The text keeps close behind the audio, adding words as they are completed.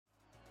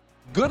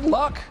Good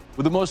luck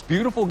with the most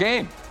beautiful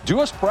game. Do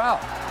us proud.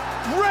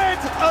 Red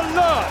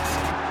alert!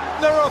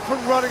 They're up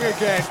and running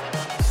again.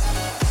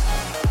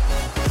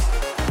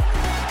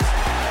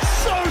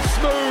 So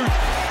smooth,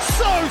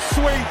 so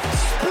sweet,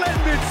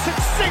 splendid,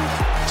 succinct,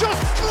 just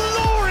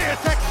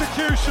glorious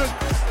execution.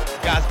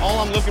 Guys, all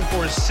I'm looking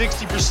for is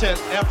 60%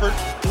 effort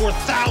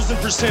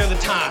 4,000% of the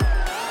time.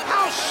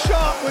 How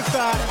sharp was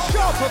that?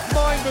 Sharp of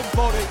mind and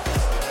body.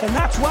 And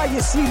that's why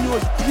you see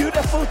those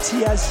beautiful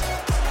tears.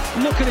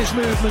 Look at his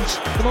movements.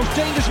 The most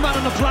dangerous man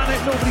on the planet.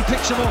 Nobody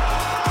picks him up.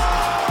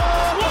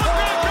 What a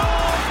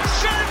goal!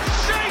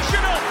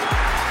 Sensational!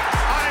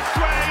 I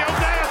swear you'll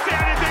never see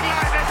anything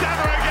like this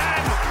ever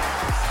again.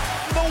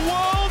 The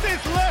world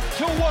is left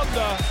to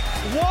wonder,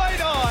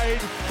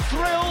 wide-eyed,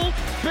 thrilled,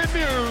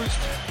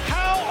 bemused.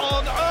 How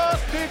on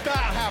earth did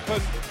that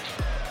happen?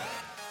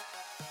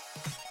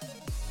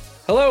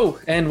 Hello,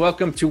 and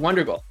welcome to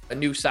Wonder Goal, a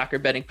new soccer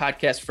betting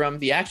podcast from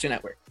the Action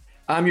Network.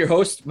 I'm your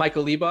host,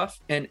 Michael Leboff,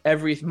 and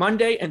every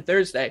Monday and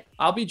Thursday,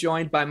 I'll be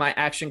joined by my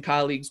Action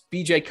colleagues,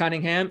 BJ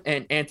Cunningham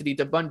and Anthony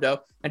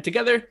Dabbundo, and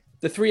together,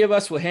 the three of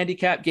us will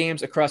handicap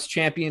games across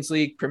Champions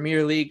League,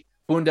 Premier League,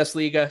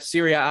 Bundesliga,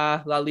 Serie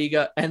A, La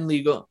Liga, and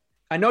Liga.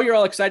 I know you're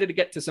all excited to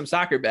get to some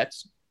soccer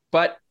bets,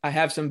 but I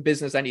have some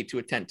business I need to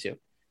attend to.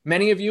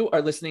 Many of you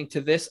are listening to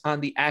this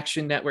on the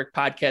Action Network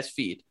podcast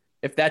feed.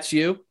 If that's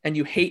you, and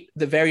you hate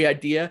the very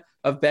idea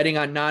of betting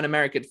on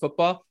non-American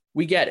football,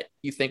 we get it.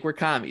 You think we're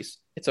commies.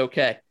 It's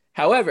okay.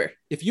 However,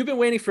 if you've been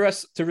waiting for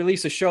us to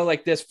release a show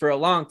like this for a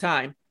long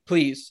time,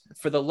 please,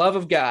 for the love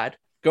of God,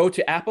 go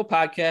to Apple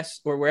Podcasts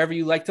or wherever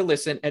you like to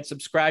listen and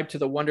subscribe to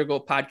the Wonder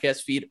Goal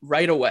podcast feed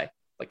right away,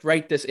 like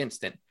right this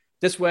instant.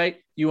 This way,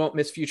 you won't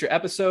miss future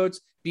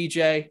episodes.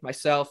 BJ,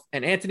 myself,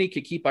 and Anthony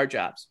can keep our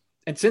jobs.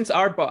 And since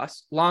our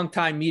boss,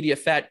 longtime media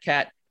fat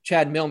cat,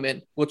 Chad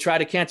Millman, will try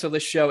to cancel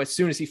this show as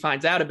soon as he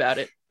finds out about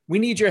it, we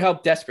need your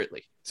help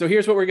desperately. So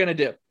here's what we're going to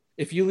do.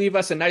 If you leave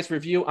us a nice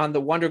review on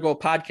the Wonder Goal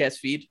podcast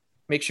feed,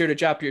 make sure to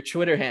drop your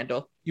Twitter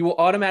handle. You will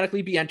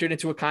automatically be entered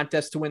into a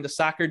contest to win the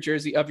soccer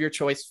jersey of your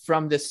choice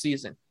from this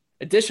season.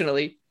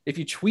 Additionally, if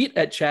you tweet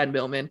at Chad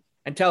Millman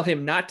and tell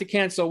him not to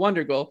cancel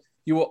Wonder Goal,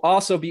 you will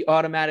also be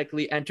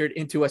automatically entered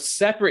into a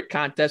separate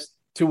contest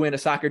to win a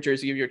soccer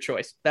jersey of your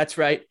choice. That's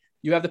right.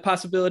 You have the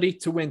possibility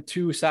to win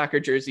 2 soccer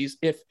jerseys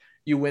if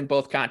you win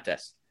both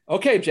contests.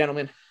 Okay,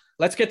 gentlemen,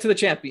 let's get to the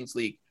Champions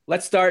League.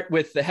 Let's start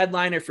with the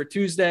headliner for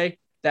Tuesday.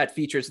 That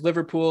features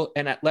Liverpool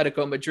and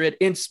Atletico Madrid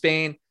in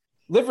Spain.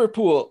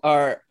 Liverpool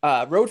are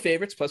road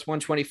favorites, plus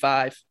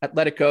 125.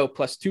 Atletico,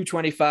 plus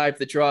 225.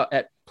 The draw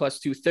at plus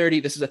 230.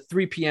 This is a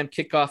 3 p.m.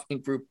 kickoff in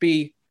Group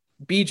B.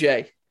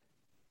 BJ,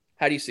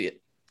 how do you see it?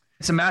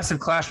 It's a massive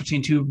clash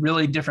between two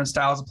really different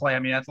styles of play. I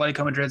mean,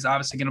 Atletico Madrid is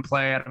obviously going to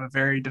play out of a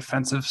very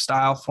defensive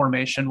style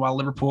formation, while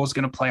Liverpool is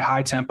going to play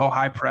high tempo,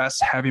 high press,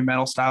 heavy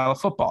metal style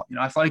of football. You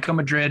know, Atletico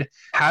Madrid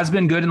has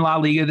been good in La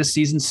Liga this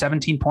season,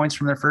 17 points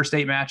from their first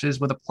 8 matches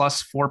with a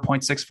plus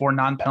 4.64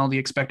 non-penalty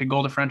expected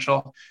goal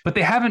differential. But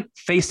they haven't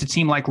faced a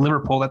team like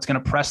Liverpool that's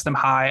going to press them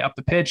high up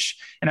the pitch.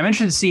 And I'm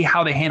interested to see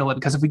how they handle it,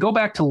 because if we go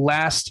back to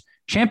last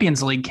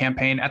Champions League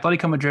campaign,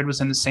 Atletico Madrid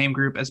was in the same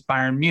group as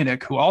Bayern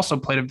Munich, who also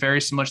played a very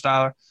similar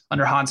style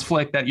under Hans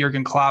Flick that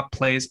Jurgen Klopp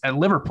plays at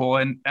Liverpool.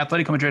 And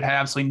Atletico Madrid had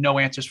absolutely no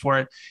answers for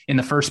it in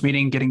the first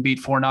meeting, getting beat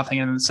 4-0.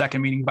 And in the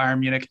second meeting, Bayern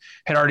Munich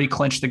had already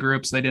clinched the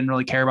group, so they didn't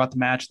really care about the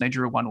match, and they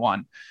drew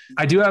 1-1.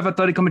 I do have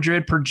Atletico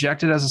Madrid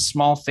projected as a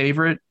small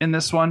favorite in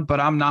this one, but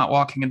I'm not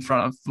walking in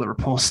front of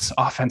Liverpool's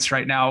offense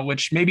right now,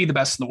 which may be the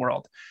best in the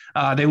world.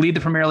 They lead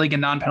the Premier League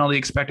in non-penalty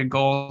expected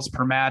goals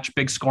per match,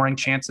 big scoring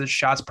chances,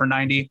 shots per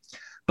 90.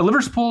 But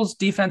Liverpool's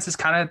defense is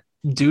kind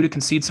of due to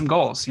concede some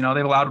goals. You know,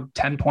 they've allowed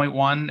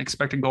 10.1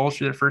 expected goals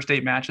through their first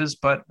 8 matches,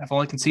 but have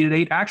only conceded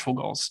 8 actual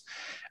goals.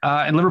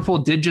 And Liverpool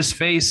did just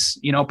face,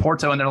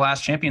 Porto in their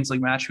last Champions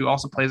League match, who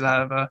also plays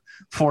out of a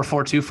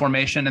 4-4-2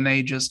 formation, and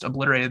they just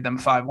obliterated them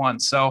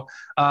 5-1. So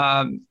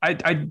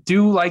I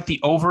do like the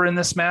over in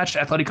this match.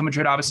 Atletico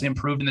Madrid obviously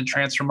improved in the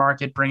transfer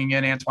market, bringing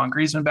in Antoine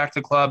Griezmann back to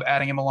the club,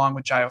 adding him along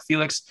with João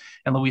Felix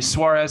and Luis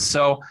Suarez.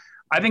 So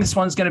I think this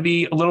one's going to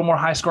be a little more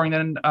high scoring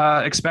than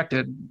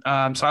expected. So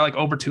I like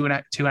over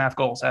 2.5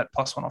 goals at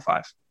plus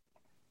 105.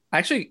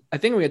 Actually, I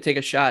think we're going to take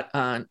a shot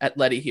on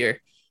Atleti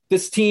here.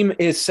 This team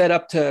is set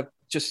up to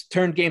just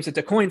turn games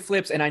into coin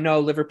flips. And I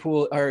know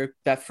Liverpool are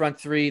that front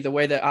three, the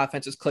way the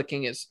offense is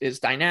clicking is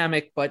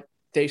dynamic, but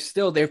they're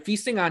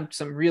feasting on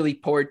some really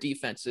poor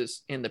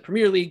defenses in the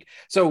Premier League.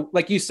 So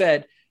like you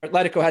said,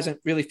 Atletico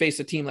hasn't really faced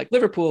a team like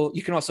Liverpool.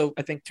 You can also,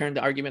 I think, turn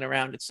the argument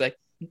around. It's like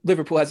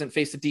Liverpool hasn't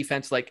faced a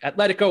defense like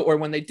Atletico, or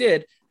when they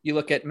did, you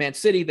look at Man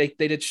City, they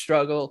did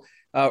struggle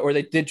or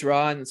they did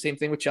draw, and the same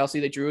thing with Chelsea,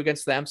 they drew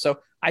against them. So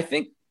I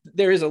think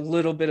there is a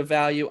little bit of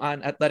value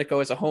on Atletico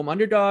as a home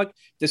underdog.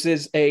 This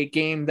is a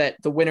game that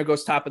the winner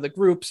goes top of the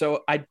group.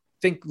 So I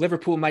think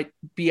Liverpool might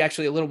be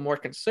actually a little more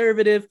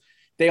conservative.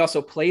 They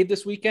also played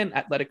this weekend.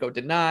 Atletico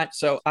did not.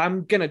 So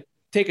I'm going to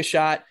take a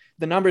shot.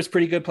 The number is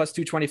pretty good, plus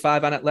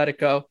 225 on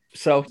Atletico.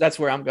 So that's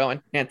where I'm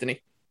going.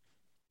 Anthony.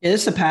 Yeah,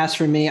 this is a pass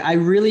for me. I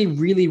really,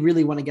 really,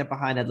 really want to get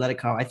behind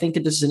Atletico. I think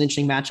that this is an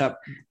interesting matchup.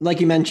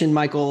 Like you mentioned,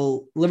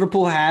 Michael,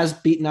 Liverpool has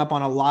beaten up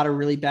on a lot of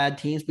really bad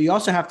teams, but you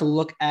also have to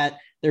look at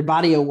their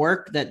body of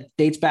work that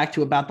dates back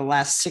to about the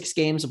last 6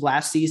 games of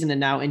last season and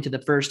now into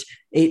the first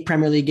 8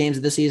 Premier League games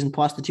of the season,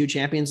 plus the 2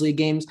 Champions League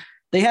games.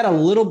 They had a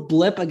little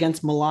blip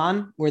against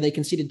Milan where they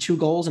conceded 2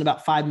 goals in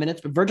about 5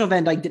 minutes, but Virgil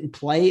van Dijk didn't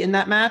play in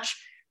that match.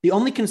 The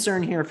only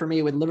concern here for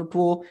me with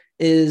Liverpool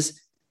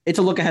is it's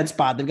a look-ahead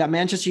spot. They've got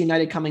Manchester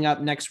United coming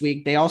up next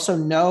week. They also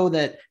know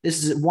that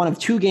this is one of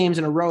 2 games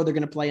in a row they're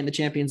going to play in the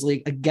Champions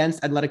League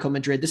against Atletico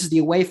Madrid. This is the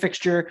away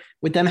fixture.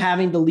 With them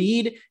having the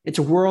lead, it's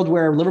a world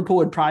where Liverpool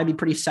would probably be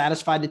pretty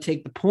satisfied to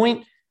take the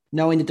point,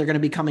 knowing that they're going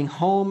to be coming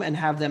home and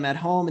have them at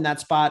home in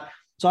that spot.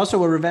 It's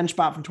also a revenge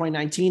spot from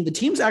 2019. The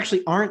teams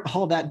actually aren't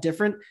all that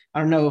different. I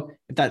don't know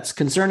if that's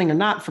concerning or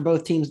not for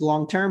both teams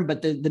long-term,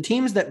 but the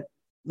teams that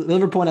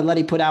Liverpool and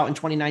Atleti put out in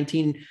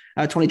 2019,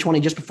 2020,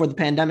 just before the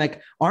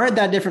pandemic, aren't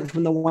that different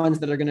from the ones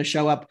that are going to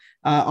show up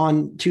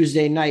on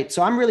Tuesday night.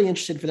 So I'm really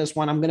interested for this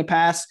one. I'm going to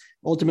pass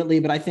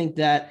ultimately, but I think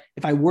that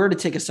if I were to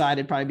take a side,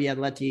 it'd probably be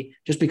Atleti,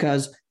 just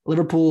because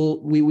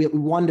Liverpool, we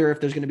wonder if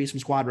there's going to be some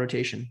squad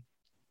rotation.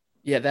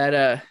 Yeah,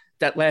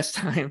 that last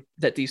time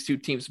that these 2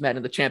 teams met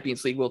in the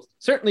Champions League will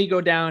certainly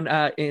go down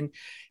in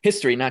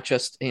history, not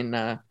just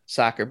in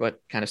soccer, but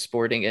kind of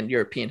sporting and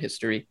European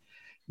history.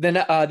 Then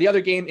the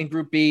other game in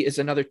Group B is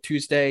another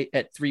Tuesday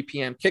at 3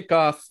 p.m.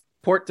 kickoff.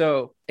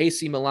 Porto,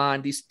 AC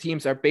Milan. These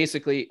teams are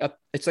basically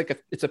it's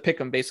a pick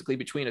 'em basically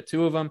between the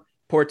 2 of them.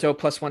 Porto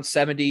plus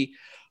 170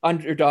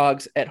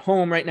 underdogs at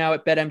home right now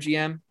at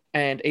BetMGM,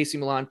 and AC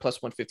Milan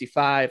plus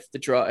 155. The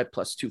draw at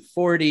plus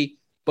 240.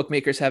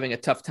 Bookmakers having a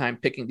tough time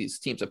picking these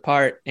teams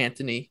apart.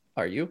 Anthony,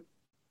 are you?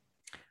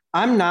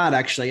 I'm not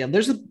actually.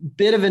 There's a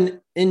bit of an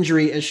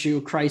injury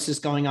issue crisis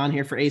going on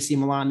here for AC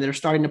Milan that are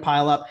starting to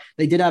pile up.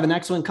 They did have an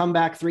excellent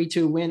comeback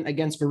 3-2 win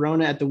against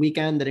Verona at the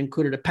weekend that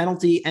included a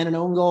penalty and an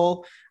own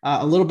goal.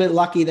 A little bit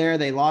lucky there.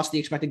 They lost the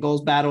expected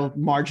goals battle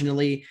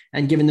marginally.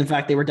 And given the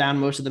fact they were down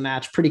most of the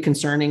match, pretty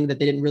concerning that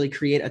they didn't really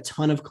create a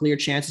ton of clear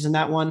chances in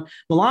that one.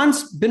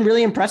 Milan's been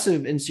really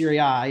impressive in Serie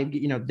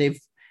A. They've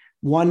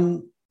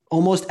won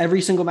almost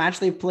every single match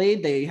they've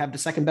played. They have the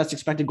second best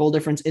expected goal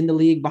difference in the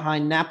league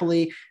behind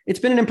Napoli. It's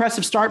been an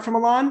impressive start for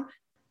Milan,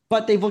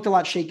 but they've looked a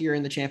lot shakier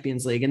in the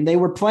Champions League. And they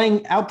were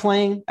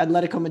outplaying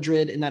Atletico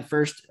Madrid in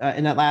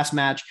that last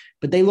match,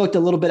 but they looked a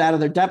little bit out of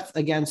their depth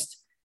against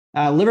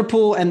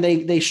Liverpool, and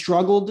they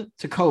struggled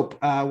to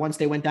cope once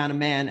they went down a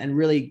man and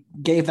really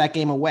gave that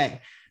game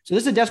away. So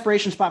this is a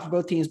desperation spot for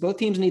both teams. Both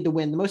teams need the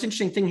win. The most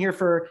interesting thing here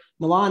for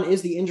Milan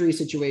is the injury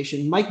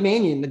situation. Mike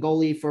Maignan, the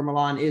goalie for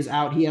Milan, is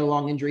out. He had a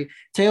long injury.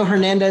 Theo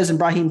Hernandez and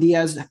Brahim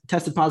Diaz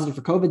tested positive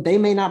for COVID. They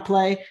may not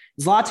play.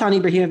 Zlatan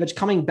Ibrahimovic,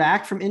 coming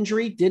back from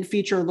injury, did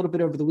feature a little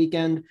bit over the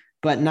weekend,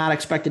 but not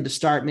expected to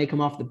start, may come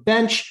off the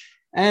bench.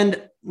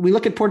 And we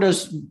look at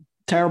Porto's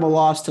terrible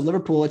loss to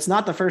Liverpool. It's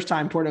not the first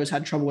time Porto's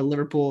had trouble with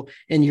Liverpool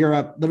in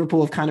Europe.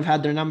 Liverpool have kind of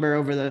had their number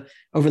over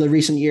the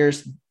recent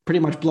years, pretty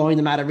much blowing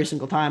them out every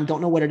single time. Don't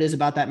know what it is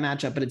about that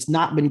matchup, but it's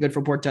not been good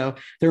for Porto.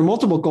 There were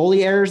multiple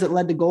goalie errors that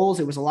led to goals.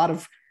 It was a lot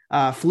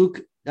of fluke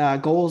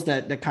goals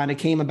that kind of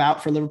came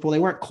about for Liverpool. They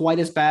weren't quite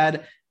as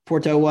bad.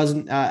 Porto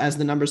wasn't, as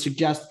the numbers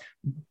suggest.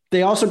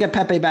 They also get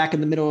Pepe back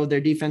in the middle of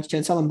their defense.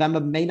 Chancel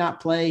Mbemba may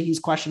not play. He's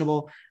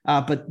questionable.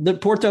 But the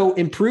Porto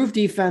improved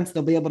defense.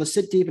 They'll be able to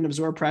sit deep and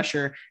absorb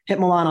pressure, hit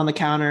Milan on the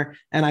counter.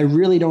 And I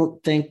really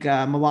don't think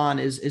Milan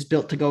is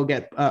built to go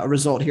get a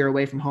result here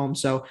away from home.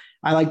 So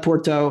I like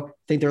Porto. I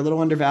think they're a little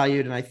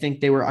undervalued, and I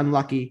think they were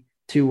unlucky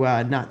to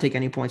not take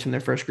any points from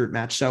their first group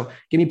match. So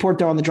give me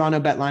Porto on the draw no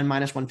bet line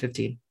minus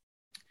 115.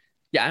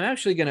 Yeah, I'm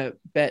actually going to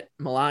bet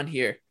Milan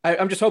here.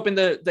 I'm just hoping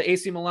the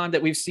AC Milan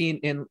that we've seen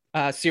in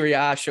Serie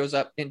A shows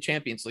up in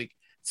Champions League.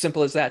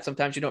 Simple as that.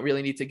 Sometimes you don't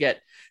really need to get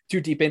too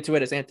deep into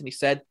it. As Anthony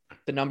said,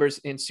 the numbers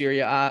in Serie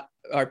A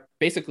are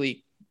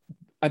basically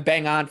a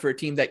bang on for a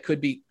team that could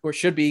be or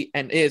should be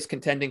and is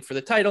contending for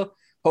the title.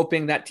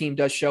 Hoping that team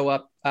does show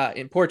up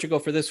in Portugal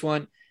for this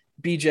one.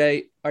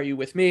 BJ, are you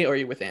with me or are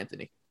you with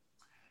Anthony?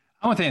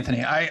 I'm with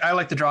Anthony. I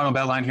like the draw no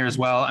bet line here as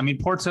well. I mean,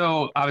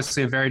 Porto,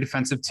 obviously a very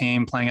defensive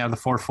team playing out of the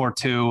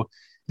 4-4-2.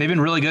 They've been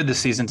really good this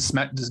season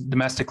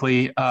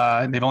domestically.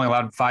 They've only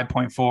allowed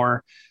 5.4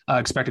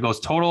 expected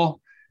goals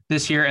total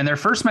this year. And their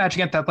first match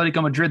against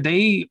Atletico Madrid,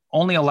 they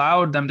only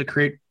allowed them to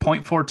create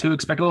 0.42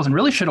 expected goals and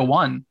really should have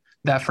won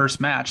that first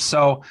match.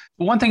 So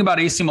one thing about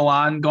AC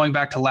Milan, going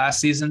back to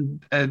last season,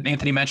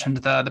 Anthony mentioned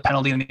the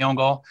penalty and the own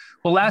goal.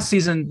 Well, last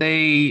season,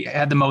 they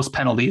had the most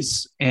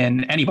penalties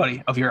in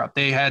anybody of Europe.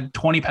 They had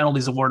 20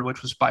 penalties awarded,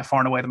 which was by far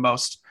and away the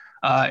most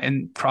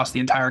across the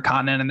entire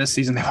continent. And this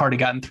season, they've already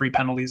gotten 3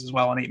 penalties as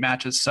well in 8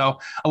 matches. So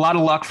a lot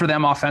of luck for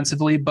them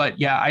offensively. But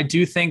yeah, I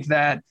do think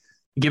that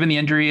given the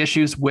injury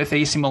issues with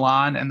AC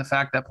Milan and the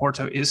fact that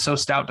Porto is so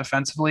stout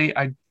defensively,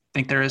 I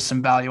think there is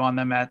some value on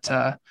them at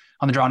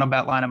on the draw no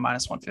bet line of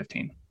minus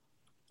 115.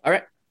 All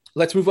right,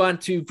 let's move on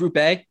to Group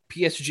A.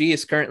 PSG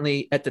is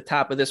currently at the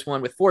top of this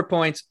one with 4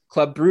 points.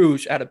 Club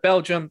Brugge out of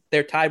Belgium,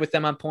 they're tied with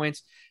them on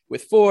points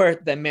with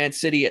 4. Then Man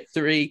City at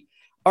 3.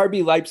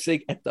 RB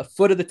Leipzig at the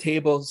foot of the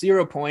table,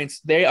 0 points.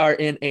 They are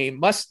in a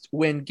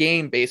must-win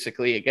game,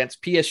 basically,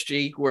 against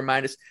PSG, who are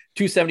minus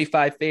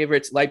 275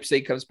 favorites.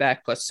 Leipzig comes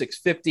back plus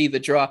 650. The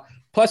draw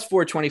plus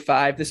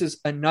 425. This is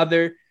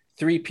another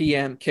 3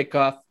 p.m.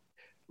 kickoff.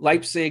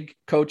 Leipzig,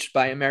 coached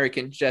by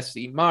American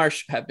Jesse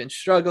Marsch, have been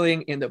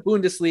struggling in the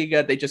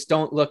Bundesliga. They just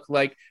don't look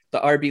like the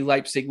RB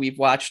Leipzig we've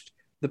watched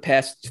the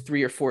past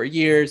 3 or 4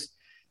 years.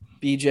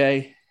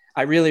 BJ,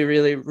 I really,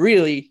 really,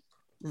 really,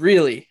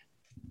 really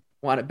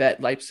want to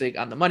bet Leipzig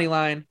on the money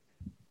line.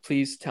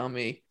 Please tell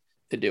me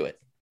to do it.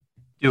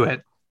 Do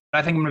it.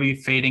 I think I'm going to be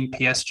fading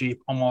PSG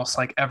almost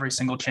like every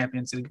single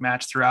Champions League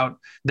match throughout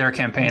their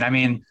campaign. I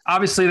mean,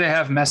 obviously they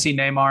have Messi,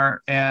 Neymar,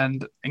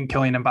 and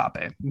Kylian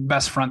Mbappe,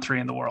 best front three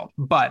in the world.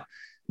 But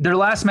their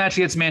last match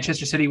against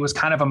Manchester City was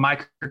kind of a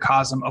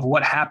microcosm of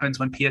what happens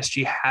when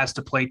PSG has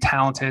to play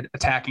talented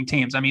attacking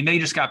teams. I mean, they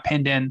just got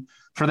pinned in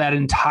for that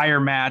entire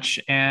match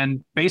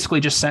and basically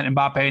just sent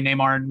Mbappe,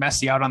 Neymar, and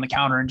Messi out on the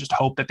counter and just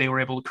hope that they were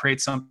able to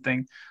create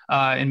something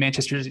in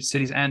Manchester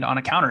City's end on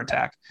a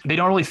counterattack. They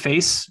don't really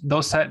face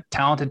those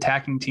talented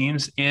attacking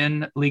teams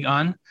in Ligue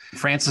 1.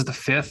 France is the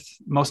 5th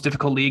most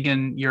difficult league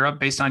in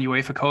Europe based on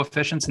UEFA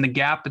coefficients, and the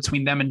gap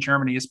between them and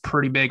Germany is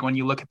pretty big when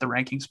you look at the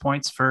rankings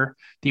points for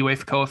the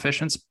UEFA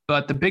coefficients.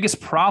 But the biggest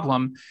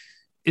problem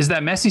is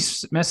that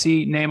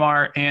Messi,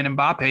 Neymar, and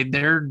Mbappe,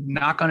 they're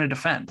not going to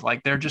defend.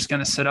 Like, they're just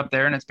going to sit up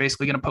there, and it's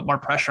basically going to put more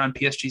pressure on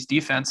PSG's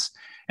defense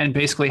and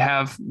basically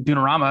have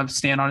Donnarumma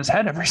stand on his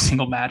head every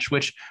single match,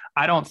 which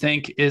I don't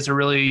think is a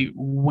really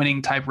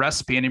winning type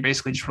recipe. And you're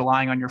basically just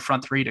relying on your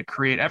front three to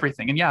create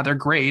everything. And yeah, they're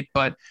great,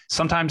 but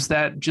sometimes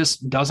that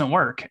just doesn't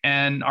work.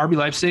 And RB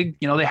Leipzig,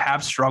 they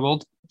have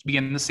struggled to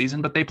begin the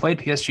season, but they played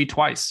PSG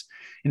twice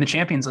in the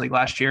Champions League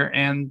last year,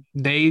 and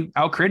they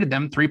outcreated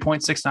them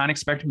 3.69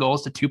 expected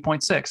goals to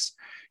 2.6.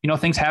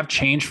 Things have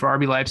changed for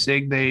RB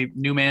Leipzig.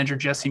 New manager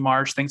Jesse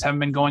Marsch, things haven't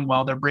been going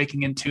well. They're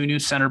breaking in 2 new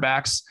center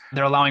backs.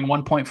 They're allowing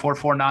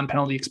 1.44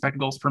 non-penalty expected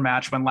goals per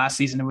match when last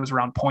season it was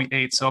around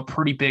 0.8. So a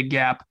pretty big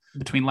gap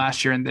between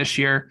last year and this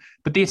year.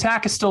 But the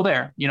attack is still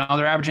there. They're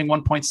averaging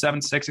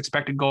 1.76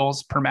 expected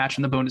goals per match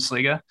in the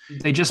Bundesliga.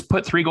 They just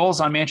put 3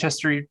 goals on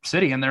Manchester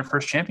City in their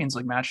first Champions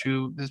League match,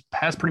 who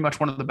has pretty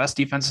much one of the best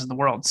defenses in the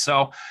world.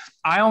 So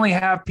I only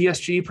have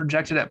PSG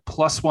projected at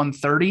plus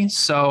 130.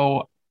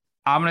 So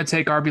I'm going to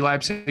take RB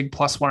Leipzig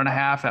plus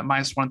 1.5 at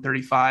minus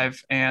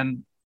 135,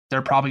 and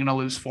they're probably going to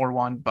lose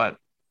 4-1, but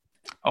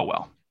oh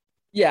well.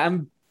 Yeah,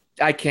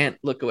 I can't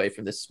look away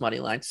from this money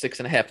line,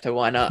 6.5 to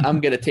 1.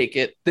 I'm going to take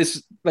it.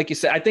 This, like you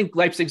said, I think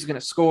Leipzig's going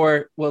to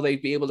score. Will they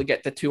be able to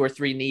get the 2 or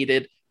 3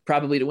 needed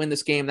probably to win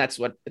this game? That's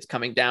what it's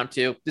coming down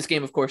to. This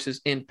game, of course,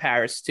 is in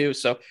Paris too,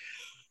 so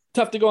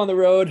tough to go on the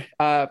road.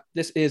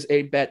 This is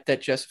a bet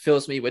that just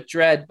fills me with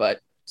dread, but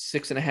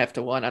 6.5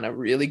 to 1 on a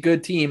really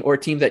good team, or a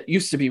team that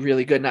used to be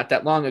really good not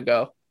that long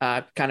ago,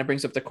 kind of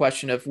brings up the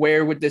question of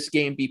where would this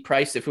game be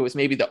priced if it was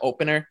maybe the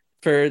opener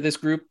for this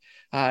group.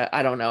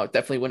 I don't know. It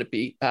definitely wouldn't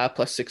be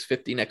plus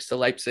 650 next to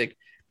Leipzig.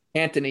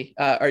 Anthony,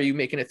 are you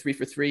making a 3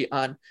 for 3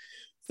 on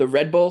the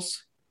Red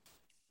Bulls?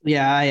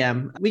 Yeah, I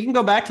am. We can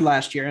go back to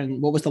last year and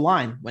what was the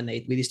line when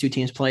these two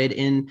teams played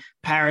in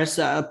Paris?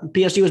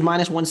 PSG was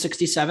minus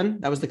 167.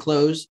 That was the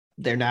close.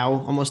 They're now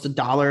almost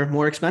 $1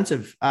 more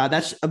expensive.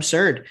 That's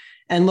absurd.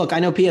 And look, I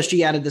know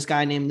PSG added this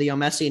guy named Leo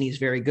Messi, and he's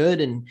very good,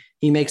 and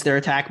he makes their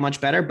attack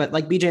much better. But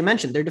like BJ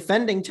mentioned, they're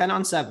defending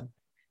 10-on-7.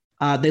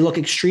 They look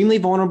extremely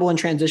vulnerable in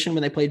transition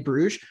when they played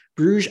Bruges.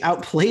 Bruges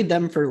outplayed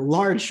them for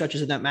large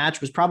stretches of that match,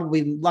 was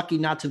probably lucky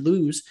not to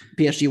lose,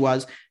 PSG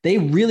was. They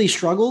really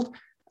struggled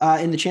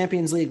in the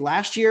Champions League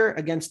last year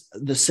against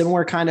the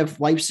similar kind of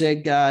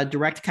Leipzig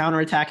direct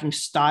counterattacking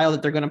style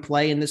that they're going to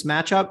play in this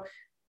matchup.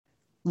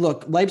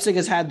 Look, Leipzig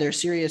has had their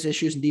serious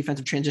issues in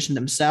defensive transition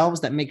themselves.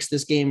 That makes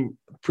this game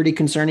pretty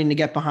concerning to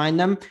get behind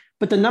them.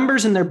 But the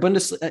numbers in the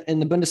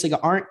Bundesliga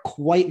aren't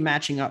quite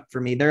matching up for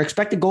me. Their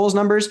expected goals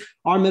numbers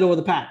are middle of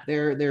the pack.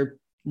 They're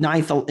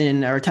 9th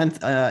in or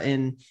 10th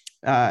in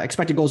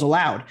expected goals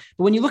allowed.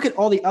 But when you look at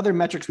all the other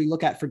metrics we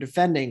look at for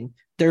defending,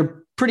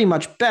 they're pretty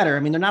much better. I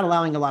mean, they're not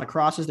allowing a lot of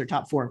crosses. They're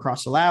top 4 in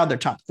cross allowed. They're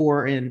top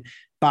 4 in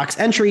box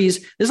entries.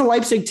 This is a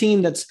Leipzig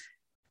team that's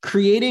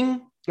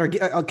creating or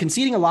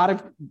conceding a lot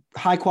of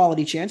high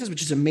quality chances,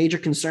 which is a major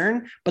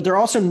concern, but they're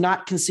also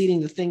not conceding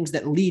the things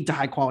that lead to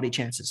high quality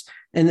chances.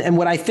 And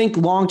what I think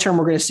long-term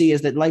we're going to see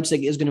is that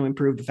Leipzig is going to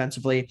improve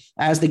defensively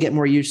as they get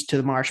more used to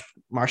the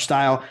Marsch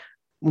style.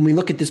 When we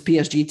look at this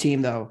PSG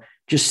team, though,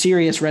 just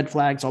serious red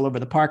flags all over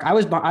the park. I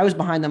was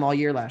behind them all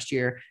year last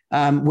year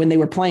when they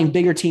were playing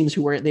bigger teams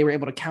they were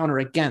able to counter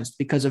against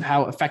because of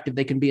how effective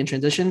they can be in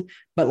transition.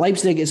 But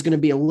Leipzig is going to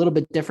be a little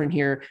bit different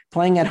here.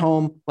 Playing at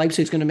home,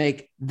 Leipzig is going to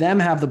make them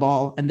have the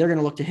ball, and they're going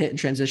to look to hit in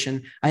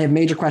transition. I have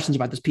major questions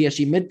about this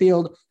PSG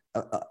midfield.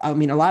 I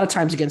mean, a lot of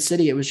times against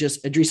City, it was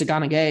just Idrissa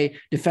Gana Gueye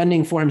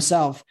defending for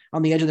himself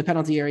on the edge of the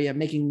penalty area,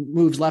 making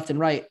moves left and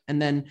right.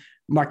 And then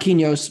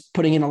Marquinhos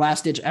putting in a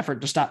last-ditch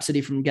effort to stop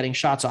City from getting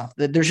shots off.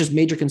 There's just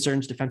major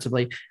concerns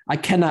defensively. I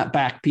cannot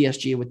back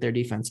PSG with their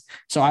defense.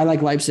 So I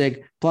like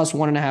Leipzig plus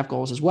 1.5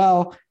 goals as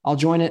well. I'll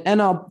join it,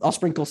 and I'll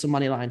sprinkle some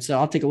money line. So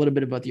I'll take a little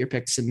bit of both of your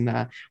picks,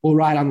 and we'll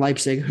ride on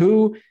Leipzig,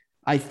 who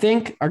I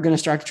think are going to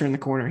start to turn the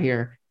corner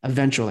here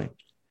eventually.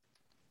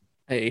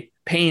 A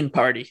pain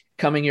party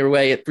coming your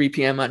way at 3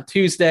 p.m. on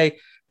Tuesday.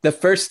 The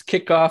first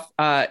kickoff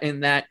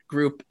in that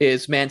group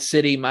is Man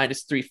City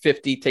minus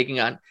 350 taking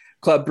on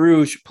Club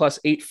Brugge plus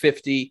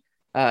 850,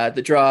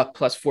 the draw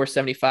plus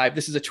 475.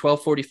 This is a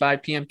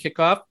 12:45 p.m.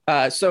 kickoff.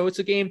 So it's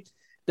a game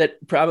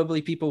that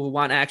probably people will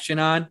want action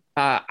on.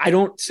 I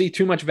don't see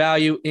too much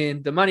value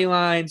in the money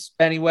lines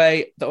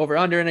anyway, the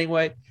over-under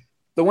anyway.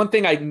 The one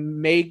thing I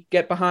may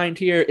get behind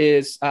here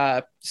is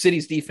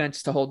City's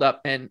defense to hold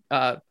up and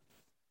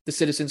the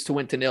Citizens to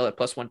win to 0 at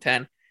plus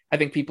 110. I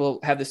think people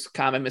have this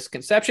common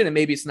misconception, and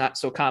maybe it's not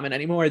so common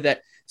anymore,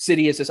 that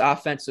City is this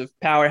offensive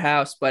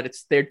powerhouse, but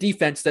it's their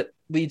defense that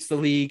leads the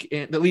league,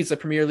 that leads the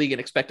Premier League in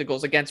expected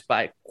goals against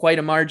by quite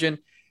a margin.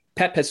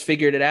 Pep has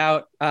figured it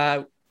out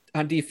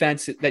on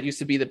defense. That used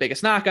to be the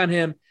biggest knock on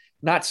him,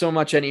 not so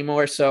much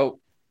anymore. So,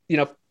 is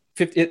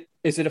it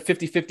a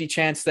 50-50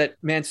 chance that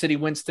Man City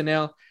wins to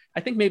 0? I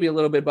think maybe a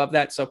little bit above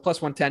that. So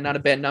plus 110, not a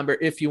bad number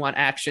if you want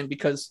action,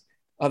 because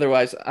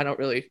otherwise I don't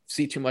really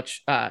see too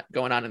much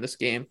going on in this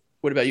game.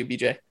 What about you,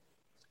 BJ?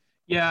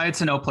 Yeah,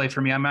 it's a no play for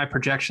me. On my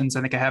projections,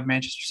 I think I have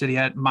Manchester City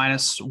at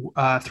minus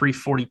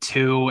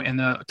 342 and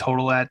the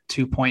total at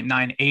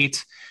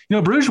 2.98.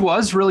 Bruges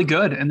was really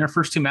good in their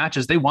first two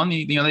matches. They won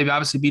they've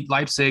obviously beat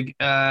Leipzig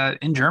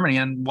in Germany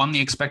and won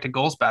the expected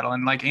goals battle.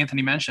 And like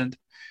Anthony mentioned,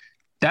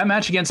 that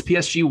match against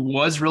PSG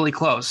was really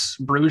close.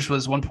 Bruges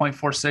was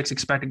 1.46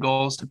 expected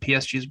goals to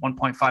PSG's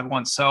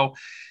 1.51. So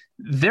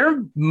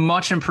they're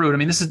much improved. I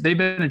mean, they've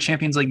been a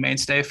Champions League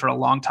mainstay for a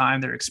long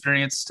time. They're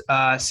experienced.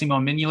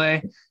 Simon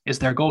Mignolet is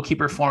their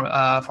goalkeeper,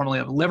 formerly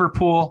of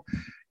Liverpool.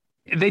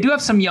 They do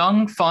have some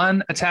young,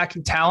 fun,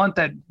 attacking talent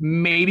that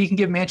maybe can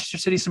give Manchester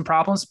City some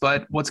problems.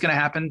 But what's going to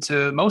happen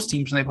to most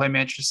teams when they play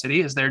Manchester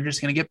City is they're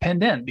just going to get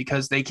pinned in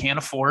because they can't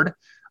afford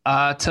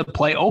to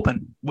play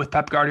open with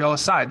Pep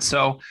Guardiola's side.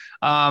 So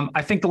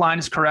I think the line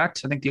is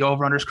correct. I think the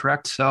over-under is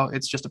correct. So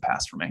it's just a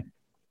pass for me.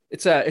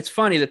 It's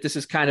funny that this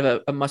is kind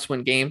of a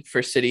must-win game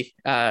for City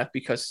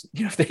because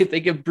if they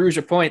give Bruges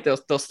a point,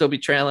 they'll still be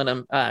trailing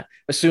them,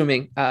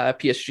 assuming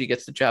PSG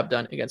gets the job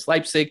done against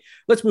Leipzig.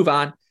 Let's move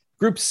on.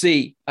 Group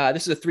C.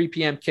 This is a 3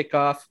 p.m.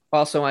 kickoff,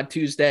 also on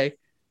Tuesday.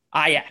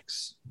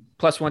 Ajax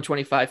plus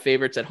 125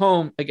 favorites at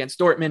home against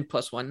Dortmund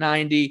plus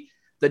 190.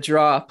 The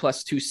draw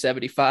plus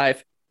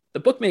 275. The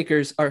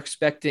bookmakers are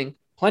expecting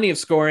plenty of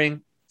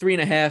scoring.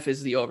 3.5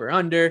 is the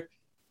over/under.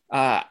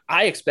 I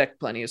expect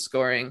plenty of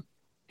scoring.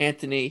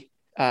 Anthony,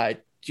 do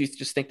you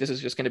just think this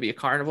is just going to be a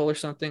carnival or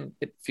something?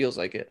 It feels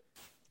like it.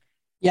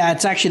 Yeah,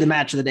 it's actually the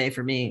match of the day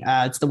for me.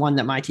 It's the one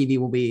that my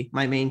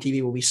main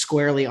TV will be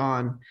squarely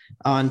on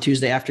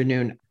Tuesday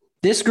afternoon.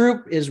 This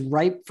group is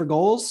ripe for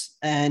goals,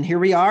 and here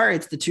we are.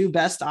 It's the two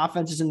best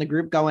offenses in the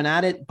group going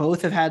at it.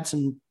 Both have had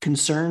some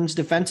concerns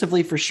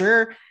defensively for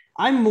sure.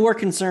 I'm more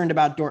concerned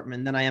about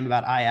Dortmund than I am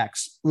about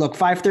Ajax. Look,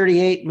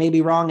 538 may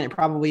be wrong, and it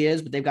probably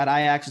is, but they've got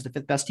Ajax as the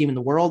 5th best team in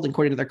the world,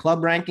 according to their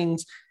club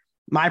rankings.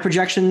 My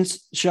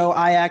projections show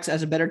Ajax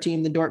as a better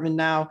team than Dortmund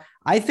now.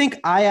 I think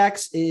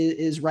Ajax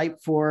is ripe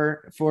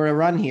for a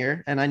run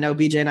here. And I know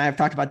BJ and I have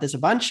talked about this a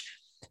bunch.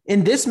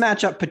 In this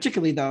matchup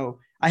particularly, though,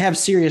 I have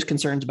serious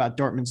concerns about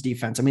Dortmund's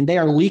defense. I mean, they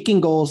are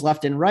leaking goals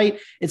left and right.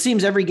 It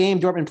seems every game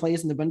Dortmund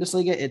plays in the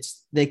Bundesliga,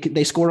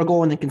 they score a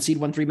goal and then concede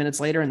one 3 minutes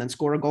later and then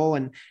score a goal.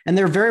 And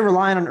they're very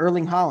reliant on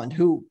Erling Haaland,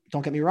 who,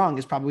 don't get me wrong,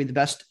 is probably the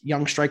best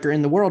young striker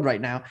in the world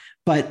right now.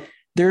 But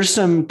there's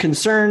some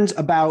concerns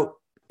about,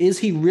 is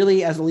he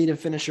really as elite a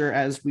finisher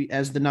as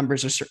the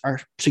numbers are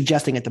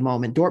suggesting at the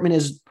moment? Dortmund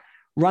is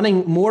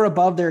running more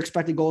above their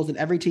expected goals than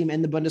every team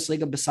in the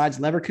Bundesliga besides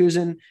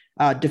Leverkusen.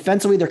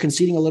 Defensively, they're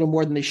conceding a little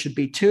more than they should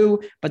be too,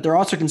 but they're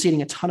also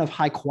conceding a ton of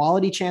high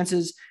quality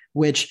chances,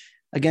 which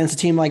against a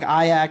team like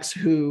Ajax,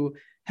 who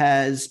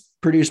has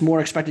produced more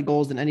expected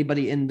goals than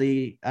anybody in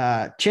the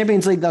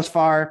Champions League thus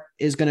far,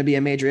 is going to be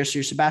a major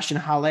issue. Sebastian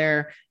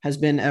Haller has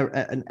been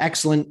an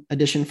excellent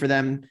addition for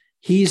them.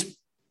 He's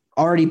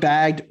already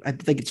bagged, I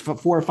think it's 4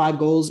 or 5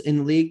 goals in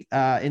the league,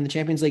 in the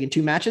Champions League in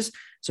 2 matches.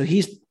 So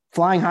he's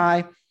flying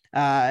high.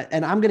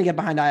 And I'm going to get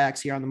behind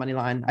Ajax here on the money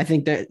line. I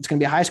think that it's going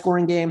to be a high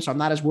scoring game, so I'm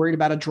not as worried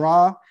about a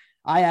draw.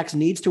 Ajax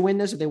needs to win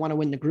this if they want to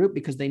win the group,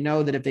 because they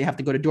know that if they have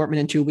to go to Dortmund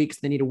in 2 weeks,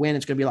 they need to win.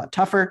 It's going to be a lot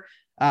tougher.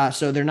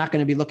 So they're not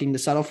going to be looking to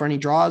settle for any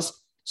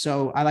draws.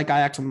 So I like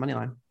Ajax on the money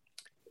line.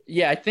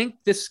 Yeah, I think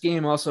this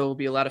game also will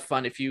be a lot of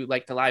fun if you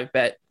like to live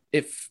bet.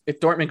 If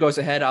Dortmund goes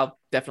ahead, I'll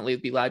definitely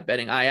be live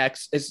betting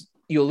Ajax. As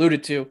you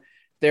alluded to,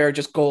 there are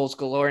just goals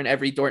galore in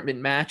every Dortmund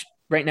match.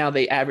 Right now,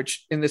 they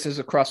average, and this is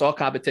across all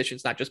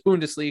competitions, not just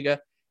Bundesliga,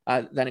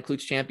 that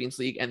includes Champions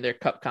League and their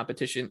cup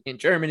competition in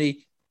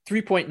Germany,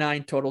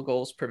 3.9 total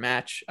goals per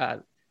match.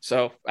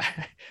 So,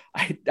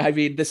 I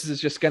mean, this is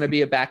just going to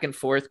be a back and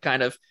forth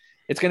kind of,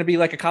 it's going to be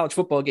like a college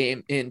football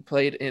game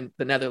played in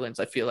the Netherlands.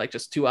 I feel like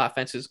just two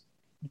offenses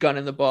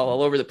gunning the ball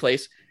all over the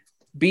place.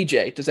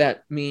 BJ, does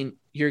that mean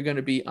you're going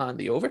to be on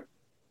the over?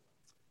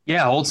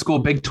 Yeah, old school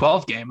Big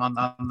 12 game in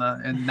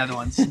the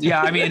Netherlands.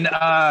 Yeah, I mean,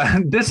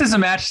 this is a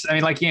match. I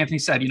mean, like Anthony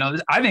said,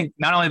 I think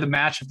not only the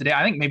match of the day,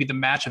 I think maybe the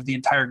match of the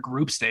entire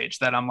group stage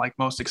that I'm like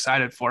most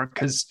excited for,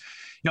 because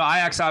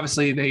Ajax,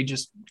 obviously they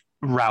just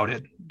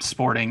routed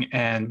Sporting,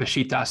 and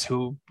Besiktas,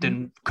 who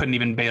couldn't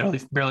even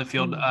barely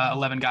field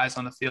 11 guys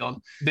on the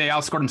field. They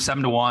outscored them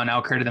 7-1,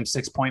 outcreated them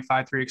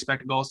 6.53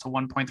 expected goals to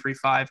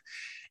 1.35.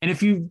 And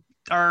if you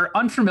are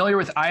unfamiliar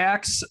with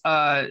Ajax,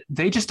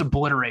 they just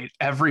obliterate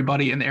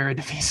everybody in the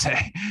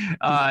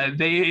Eredivisie.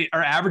 They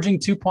are averaging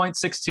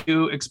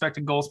 2.62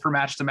 expected goals per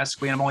match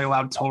domestically, and I'm only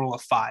allowed a total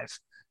of 5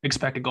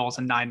 expected goals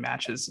in 9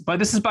 matches. But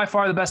this is by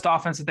far the best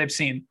offense that they've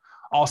seen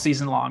all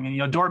season long.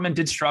 And, Dortmund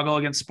did struggle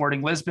against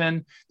Sporting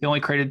Lisbon. They only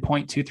created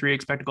 0.23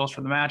 expected goals for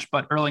the match,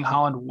 but Erling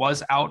Haaland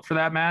was out for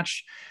that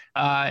match.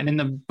 And in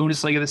the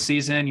Bundesliga this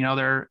season,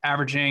 they're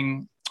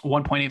averaging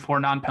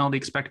 1.84 non-penalty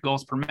expected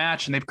goals per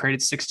match, and they've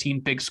created 16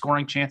 big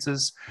scoring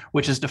chances,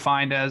 which is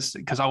defined as,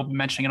 because I will be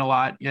mentioning it a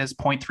lot, is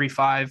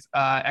 0.35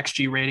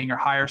 XG rating or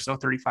higher, so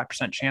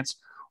 35% chance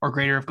or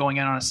greater of going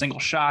in on a single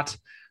shot.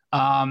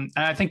 And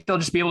I think they'll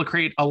just be able to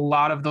create a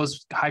lot of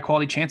those high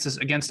quality chances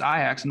against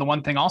Ajax. And the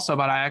one thing also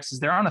about Ajax is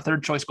they're on a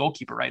third choice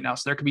goalkeeper right now.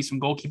 So there could be some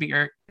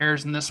goalkeeping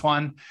errors in this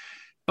one.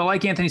 But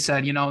like Anthony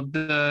said,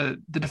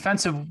 the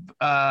defensive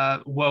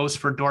woes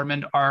for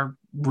Dortmund are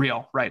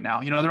real right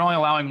now. They're only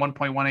allowing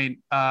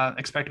 1.18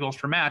 expected goals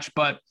per match,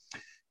 but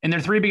in their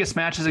 3 biggest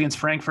matches against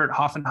Frankfurt,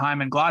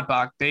 Hoffenheim, and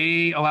Gladbach,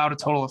 they allowed a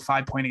total of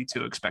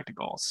 5.82 expected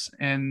goals.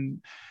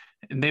 And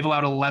they've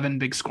allowed 11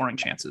 big scoring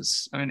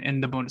chances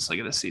in the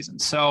Bundesliga this season.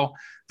 So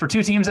for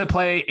two teams that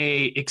play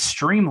a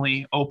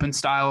extremely open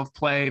style of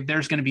play,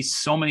 there's going to be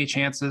so many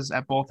chances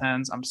at both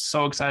ends. I'm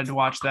so excited to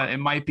watch that. It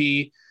might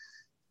be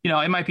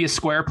a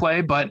square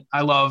play, but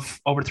I love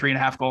over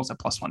 3.5 goals at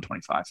plus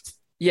 125.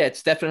 Yeah,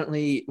 it's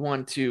definitely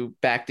one to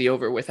back the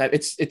over with.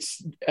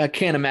 It's I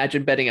can't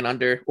imagine betting an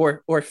under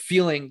or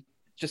feeling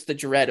just the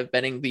dread of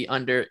betting the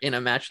under in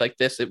a match like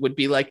this. It would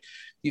be like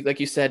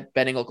you said,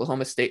 betting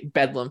Oklahoma State,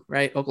 Bedlam,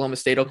 right? Oklahoma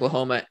State,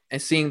 Oklahoma, and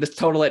seeing this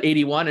total at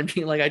 81 and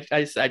being like,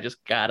 I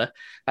just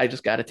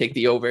gotta take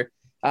the over.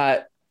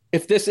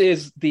 If this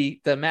is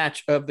the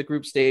match of the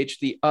group stage,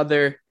 the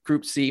other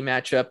Group C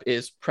matchup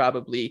is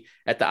probably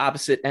at the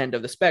opposite end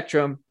of the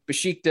spectrum.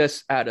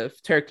 Besiktas out of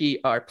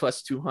Turkey are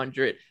plus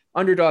 200.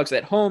 Underdogs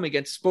at home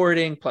against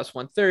Sporting, plus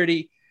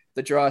 130.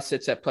 The draw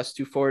sits at plus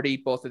 240.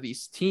 Both of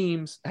these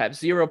teams have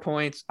 0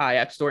 points.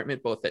 Ajax,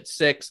 Dortmund, both at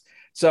 6.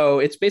 So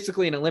it's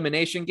basically an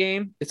elimination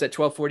game. It's at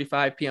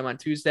 12:45 p.m. on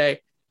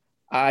Tuesday.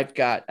 I've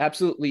got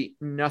absolutely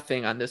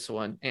nothing on this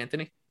one,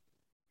 Anthony.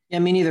 Yeah,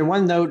 me neither.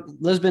 One note,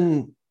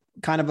 Lisbon,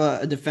 kind of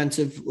a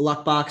defensive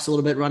luck box, a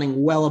little bit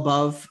running well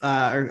above,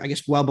 or I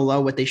guess well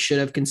below what they should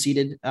have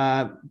conceded,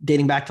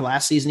 dating back to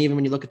last season. Even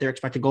when you look at their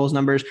expected goals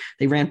numbers,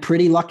 they ran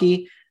pretty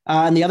lucky.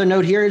 And the other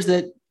note here is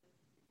that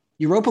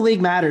Europa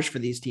League matters for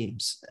these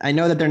teams. I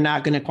know that they're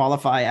not going to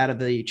qualify out of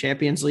the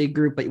Champions League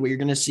group, but what you're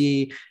going to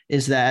see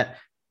is that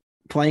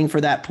playing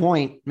for that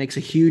point makes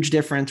a huge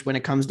difference when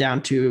it comes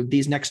down to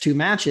these next 2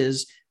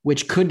 matches,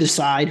 which could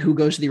decide who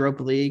goes to the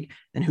Europa League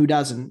and who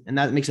doesn't. And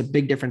that makes a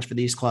big difference for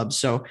these clubs.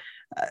 So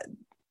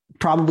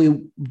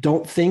probably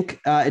don't think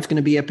it's going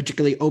to be a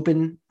particularly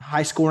open,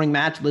 high scoring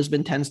match.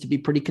 Lisbon tends to be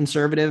pretty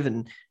conservative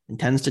and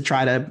tends to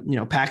try to,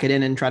 pack it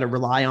in and try to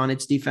rely on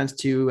its defense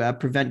to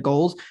prevent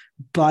goals.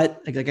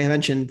 But like I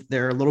mentioned,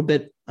 they're a little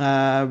bit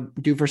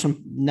due for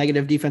some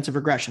negative defensive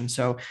regression.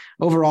 So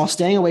overall,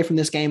 staying away from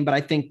this game. But I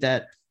think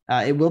that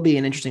it will be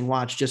an interesting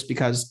watch just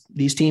because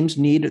these teams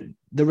need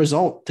the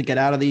result to get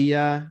out of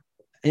the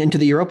into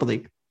the Europa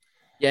League.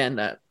 Yeah,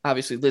 and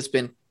obviously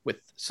Lisbon with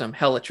some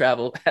hella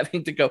travel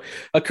having to go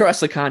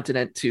across the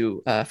continent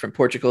to from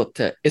Portugal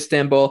to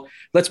Istanbul.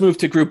 Let's move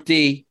to Group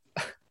D.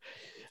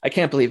 I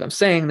can't believe I'm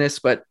saying this,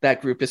 but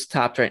that group is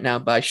topped right now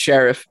by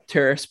Sheriff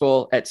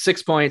Tiraspol at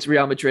 6 points,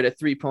 Real Madrid at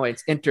 3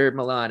 points, Inter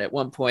Milan at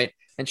 1 point,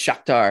 and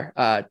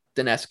Shakhtar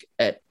Donetsk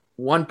at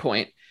 1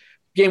 point.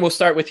 Game we'll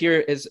start with here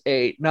is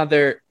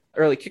another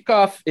early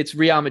kickoff. It's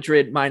Real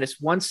Madrid minus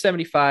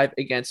 175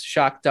 against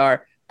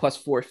Shakhtar plus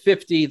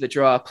 450. The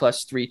draw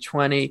plus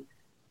 320.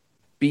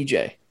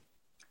 BJ.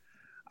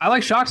 I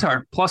like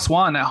Shakhtar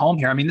 +1 at home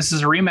here. I mean, this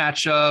is a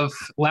rematch of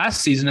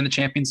last season in the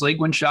Champions League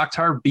when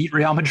Shakhtar beat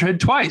Real Madrid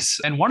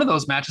twice. And one of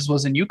those matches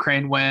was in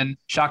Ukraine when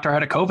Shakhtar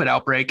had a COVID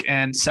outbreak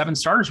and 7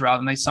 starters were out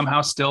and they somehow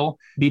still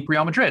beat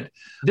Real Madrid.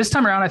 This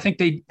time around, I think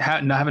they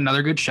have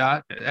another good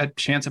shot at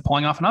chance of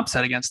pulling off an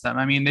upset against them.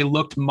 I mean, they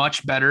looked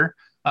much better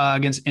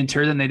against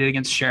Inter than they did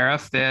against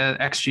Sheriff. The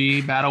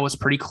XG battle was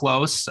pretty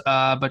close,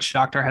 but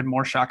Shakhtar had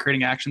more shot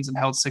creating actions and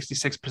held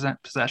 66%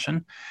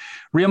 possession.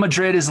 Real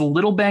Madrid is a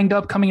little banged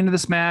up coming into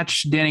this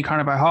match. Dani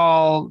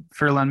Carvajal,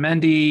 Ferland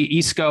Mendy,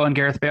 Isco, and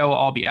Gareth Bale will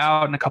all be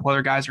out, and a couple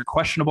other guys are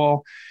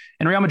questionable.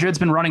 And Real Madrid's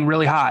been running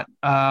really hot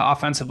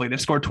offensively. They've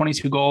scored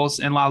 22 goals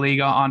in La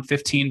Liga on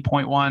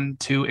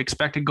 15.12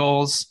 expected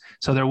goals.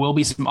 So there will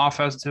be some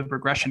offensive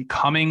regression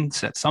coming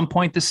at some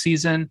point this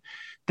season.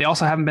 They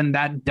also haven't been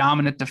that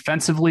dominant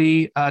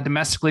defensively.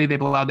 Domestically, they've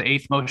allowed the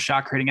 8th most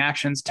shot creating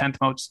actions, 10th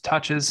most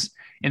touches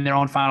in their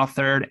own final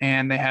third,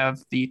 and they have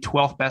the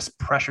 12th best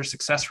pressure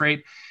success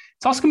rate.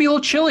 It's also going to be a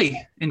little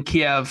chilly in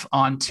Kiev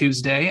on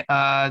Tuesday in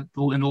the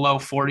low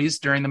 40s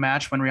during the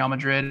match when Real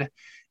Madrid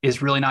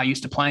is really not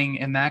used to playing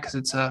in that because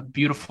it's a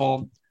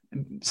beautiful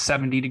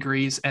 70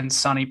 degrees and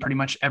sunny pretty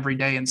much every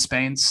day in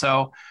Spain.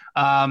 So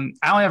I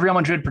only have Real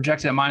Madrid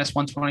projected at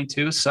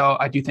 -122. So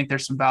I do think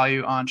there's some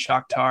value on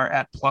Shakhtar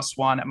at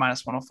 +1 at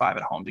 -105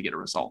 at home to get a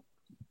result.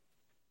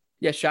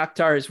 Yeah,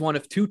 Shakhtar is one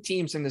of 2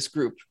 teams in this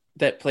group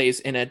that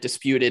plays in a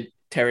disputed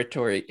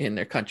territory in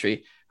their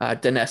country.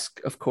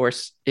 Donetsk, of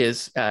course,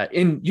 is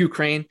in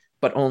Ukraine,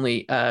 but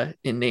only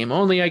in name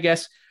only, I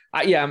guess.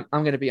 I'm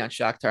going to be on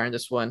Shakhtar in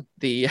this one.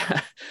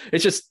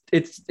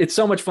 It's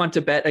so much fun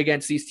to bet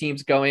against these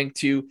teams going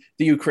to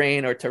the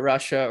Ukraine or to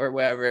Russia or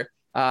wherever.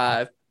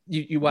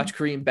 You watch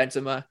Karim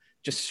Benzema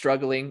just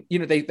struggling. You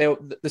know,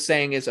 the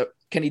saying is,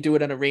 can he do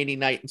it on a rainy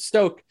night in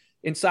Stoke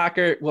in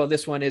soccer? Well,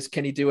 this one is,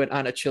 can he do it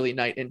on a chilly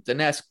night in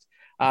Donetsk?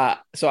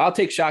 So I'll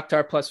take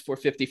Shakhtar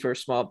 +450 for a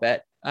small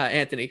bet.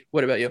 Anthony,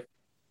 what about you?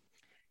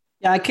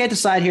 Yeah, I can't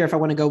decide here if I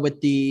want to go with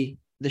the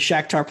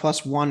Shakhtar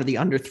 +1 or the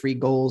under 3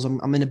 goals.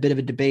 I'm in a bit of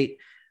a debate.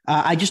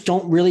 I just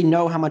don't really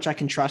know how much I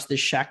can trust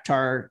this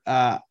Shakhtar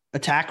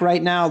attack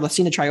right now.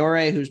 Lassina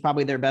Traore, who's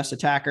probably their best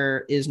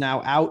attacker, is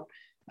now out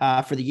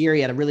for the year.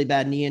 He had a really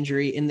bad knee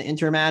injury in the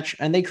Inter match,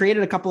 and they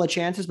created a couple of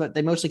chances, but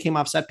they mostly came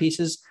off set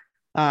pieces.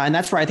 And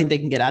that's where I think they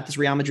can get at this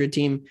Real Madrid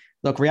team.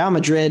 Look, Real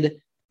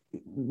Madrid,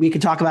 we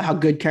could talk about how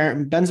good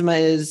Karim Benzema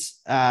is.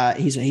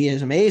 He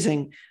is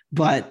amazing,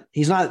 but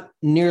he's not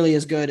nearly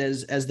as good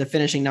as the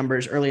finishing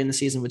numbers early in the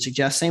season would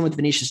suggest. Same with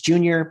Vinicius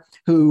Jr.,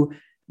 who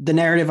the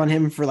narrative on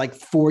him for like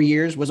 4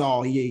 years was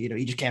all, he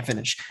just can't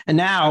finish. And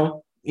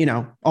now,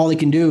 all he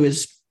can do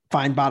is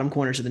find bottom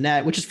corners of the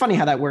net, which is funny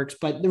how that works.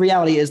 But the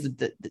reality is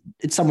that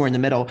it's somewhere in the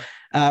middle.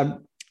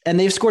 And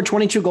they've scored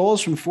 22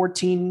 goals from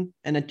 14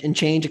 and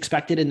change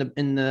expected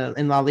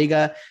in La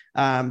Liga.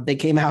 They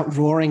came out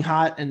roaring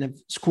hot and have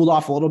cooled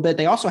off a little bit.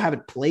 They also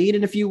haven't played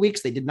in a few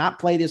weeks. They did not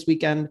play this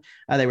weekend.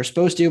 They were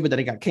supposed to, but then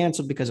it got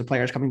canceled because of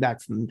players coming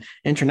back from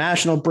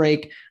international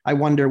break. I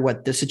wonder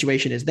what the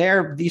situation is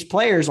there. These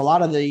players, a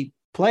lot of the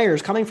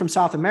players coming from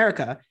South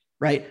America,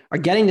 right, are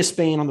getting to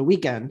Spain on the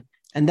weekend,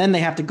 and then they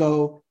have to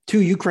go to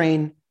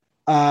Ukraine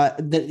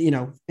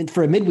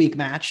for a midweek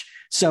match.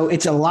 So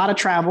it's a lot of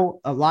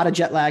travel, a lot of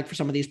jet lag for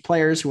some of these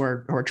players who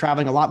are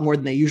traveling a lot more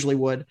than they usually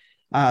would.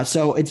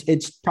 So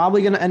it's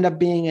probably going to end up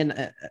being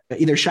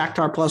either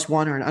Shakhtar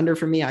 +1 or an under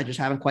for me. I just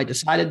haven't quite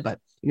decided, but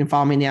you can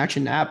follow me in the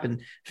Action app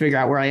and figure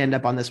out where I end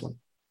up on this one.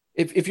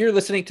 If you're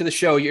listening to the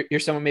show, you're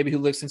someone maybe who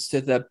listens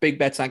to the Big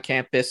Bets on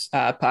Campus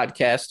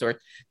podcast or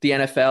the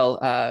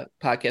NFL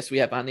podcast we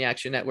have on the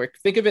Action Network.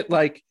 Think of it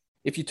like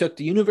if you took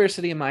the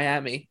University of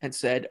Miami and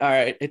said, all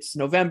right, it's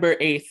November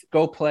 8th,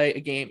 go play a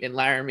game in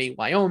Laramie,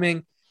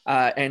 Wyoming,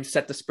 and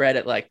set the spread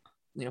at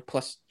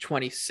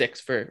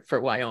 +26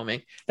 for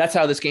Wyoming. That's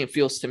how this game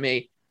feels to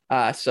me.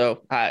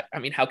 So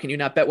how can you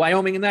not bet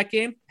Wyoming in that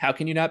game? How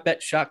can you not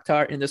bet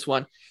Shakhtar in this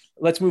one?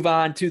 Let's move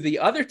on to the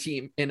other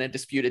team in a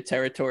disputed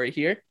territory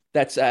here.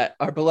 That's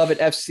our beloved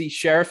FC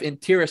Sheriff in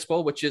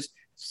Tiraspol, which is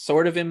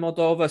sort of in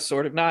Moldova,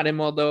 sort of not in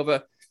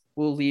Moldova.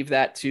 We'll leave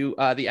that to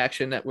the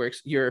Action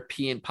Network's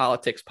European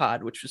Politics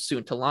pod, which was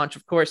soon to launch,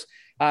 of course.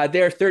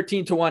 They're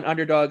 13-1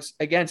 underdogs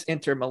against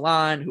Inter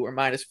Milan, who are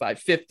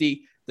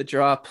 -550. The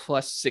draw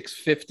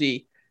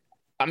 +650.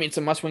 I mean, it's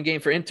a must-win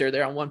game for Inter.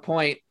 They're on 1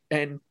 point,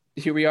 and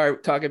here we are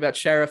talking about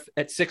Sheriff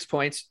at 6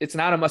 points. It's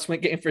not a must-win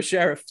game for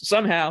Sheriff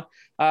somehow.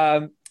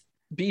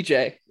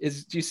 BJ,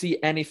 do you see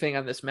anything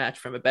on this match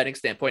from a betting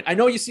standpoint? I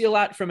know you see a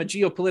lot from a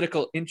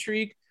geopolitical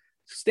intrigue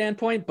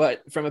standpoint,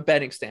 but from a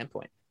betting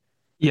standpoint.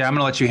 Yeah, I'm going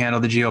to let you handle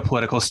the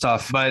geopolitical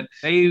stuff, but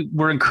they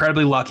were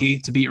incredibly lucky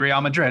to beat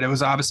Real Madrid. It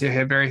was obviously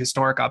a very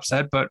historic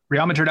upset, but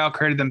Real Madrid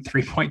outcreated them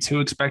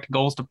 3.2 expected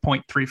goals to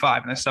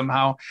 0.35, and they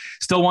somehow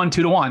still won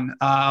 2-1.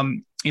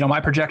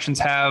 My projections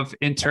have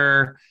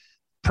Inter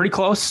pretty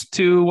close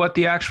to what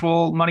the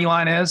actual money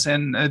line is,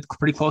 and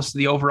pretty close to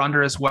the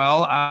over-under as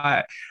well.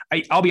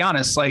 I'll be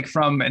honest,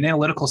 from an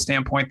analytical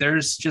standpoint,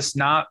 there's just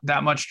not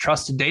that much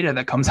trusted data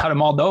that comes out of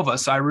Moldova.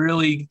 So I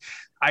really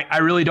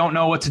don't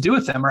know what to do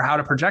with them or how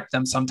to project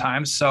them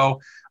sometimes. So,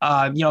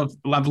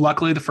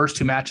 luckily the first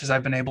 2 matches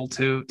I've been able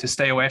to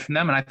stay away from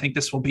them. And I think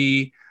this will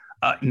be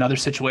another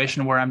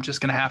situation where I'm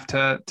just going to have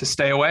to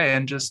stay away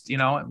and just,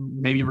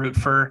 maybe root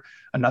for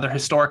another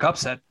historic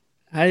upset.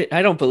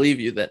 I don't believe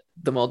you that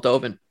the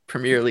Moldovan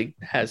Premier League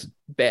has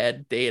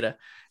bad data.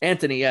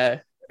 Anthony,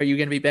 are Are you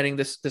going to be betting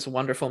this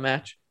wonderful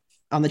match?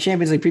 On the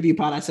Champions League preview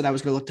pod, I said I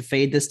was going to look to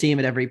fade this team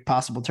at every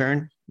possible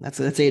turn. That's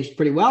aged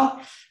pretty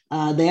well.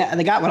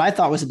 They got what I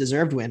thought was a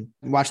deserved win.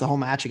 Watched the whole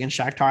match against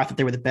Shakhtar. I thought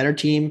they were the better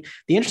team.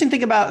 The interesting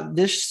thing about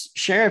this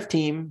Sheriff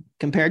team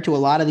compared to a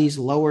lot of these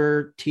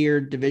lower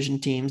tier division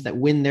teams that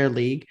win their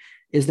league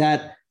is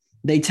that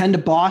they tend to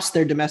boss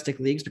their domestic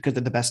leagues because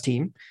they're the best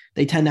team.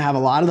 They tend to have a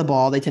lot of the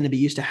ball. They tend to be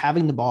used to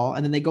having the ball.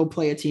 And then they go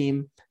play a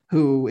team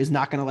who is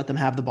not going to let them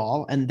have the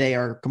ball. And they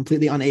are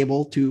completely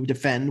unable to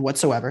defend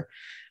whatsoever.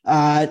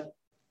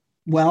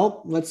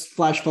 Well, let's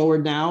flash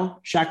forward now.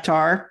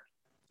 Shakhtar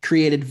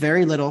created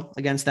very little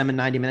against them in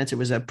 90 minutes. It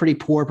was a pretty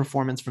poor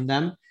performance from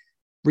them.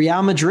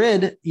 Real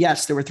Madrid,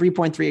 yes, there were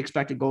 3.3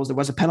 expected goals. There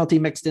was a penalty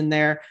mixed in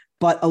there,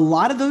 but a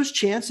lot of those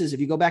chances, if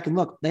you go back and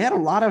look, they had a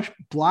lot of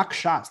block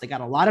shots. They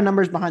got a lot of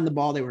numbers behind the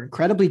ball. They were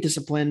incredibly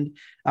disciplined.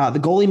 The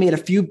goalie made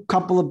a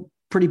couple of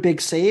pretty big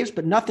saves,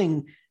 but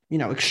nothing,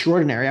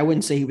 extraordinary. I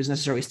wouldn't say he was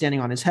necessarily standing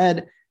on his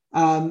head.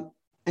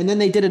 And then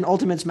they did an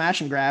ultimate smash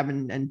and grab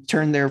and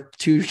turned their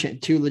two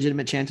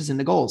legitimate chances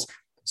into goals.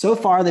 So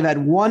far, they've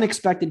had one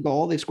expected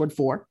goal. They've scored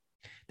 4.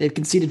 They've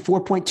conceded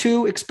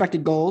 4.2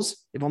 expected goals.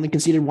 They've only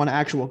conceded 1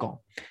 actual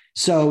goal.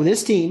 So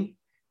this team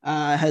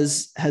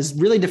has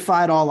really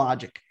defied all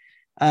logic.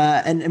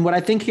 And what I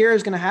think here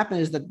is going to happen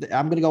is that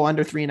I'm going to go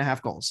under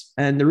 3.5 goals.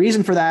 And the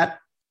reason for that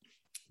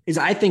is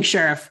I think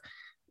Sheriff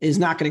is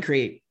not going to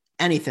create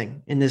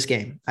anything in this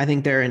game. I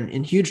think they're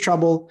in huge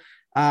trouble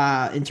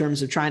in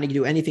terms of trying to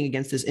do anything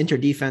against this Inter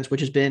defense, which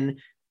has been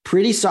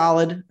pretty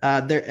solid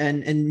there.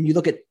 And you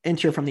look at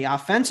Inter from the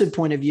offensive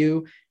point of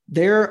view,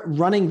 they're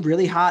running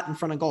really hot in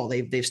front of goal.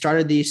 They've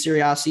started the Serie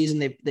A season.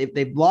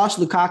 They've lost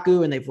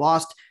Lukaku and they've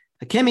lost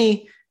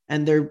Hakimi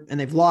and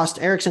they've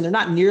lost Eriksen. They're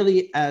not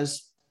nearly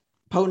as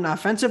potent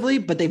offensively,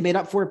 but they've made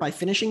up for it by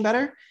finishing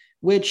better,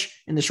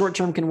 which in the short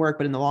term can work,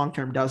 but in the long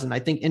term doesn't. I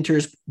think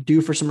Inter's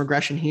due for some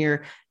regression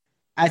here.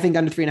 I think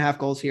under 3.5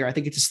 goals here. I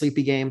think it's a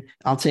sleepy game.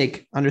 I'll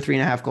take under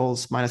 3.5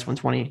 goals,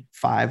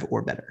 -125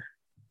 or better.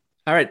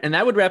 All right. And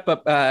that would wrap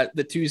up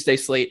the Tuesday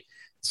slate.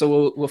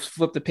 So we'll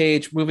flip the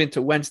page, move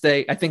into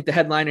Wednesday. I think the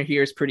headliner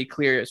here is pretty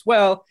clear as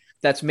well.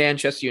 That's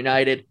Manchester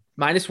United,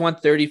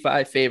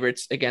 -135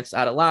 favorites against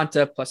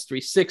Atalanta,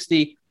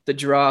 +360. The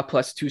draw,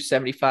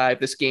 +275.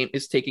 This game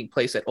is taking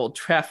place at Old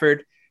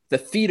Trafford, the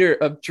theater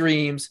of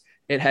dreams.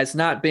 It has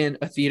not been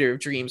a theater of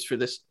dreams for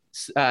this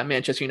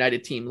Manchester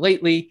United team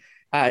lately.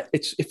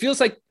 It feels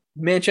like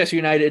Manchester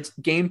United's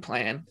game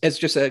plan as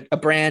just a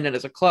brand and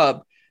as a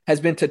club has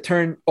been to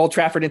turn Old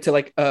Trafford into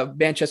like a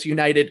Manchester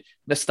United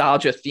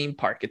nostalgia theme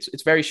park.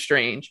 It's very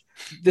strange.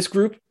 This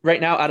group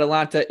right now,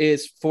 Atalanta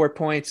is 4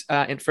 points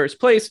in first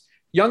place.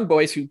 Young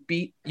Boys, who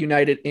beat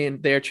United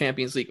in their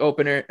Champions League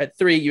opener at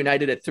 3,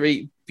 United at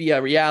 3,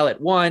 Villarreal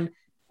at 1.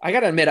 I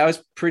got to admit, I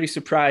was pretty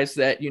surprised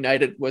that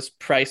United was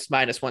priced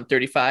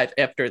 -135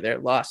 after their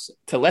loss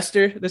to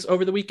Leicester this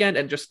over the weekend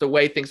and just the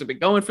way things have been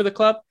going for the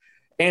club.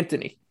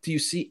 Anthony, do you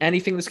see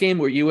anything in this game?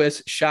 Were you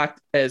as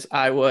shocked as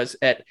I was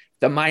at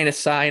the minus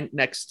sign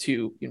next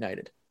to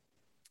United?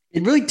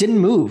 It really didn't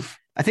move.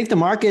 I think the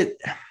market,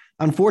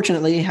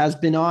 unfortunately, has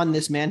been on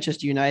this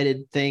Manchester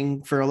United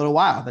thing for a little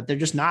while, but they're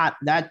just not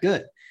that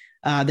good.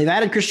 They've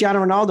added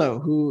Cristiano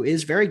Ronaldo, who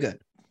is very good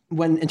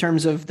in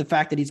terms of the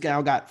fact that he's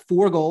now got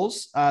 4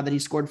 goals that he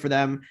scored for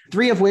them,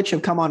 3 of which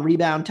have come on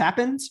rebound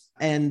tap-ins,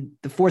 and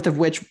the 4th of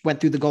which went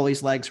through the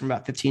goalie's legs from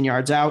about 15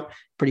 yards out.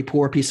 Pretty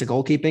poor piece of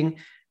goalkeeping.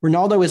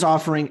 Ronaldo is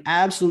offering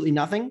absolutely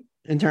nothing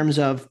in terms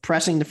of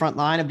pressing the front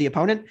line of the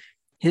opponent.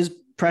 His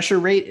pressure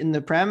rate in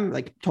the Prem,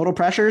 like total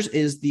pressures,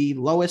 is the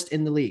lowest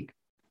in the league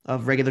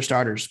of regular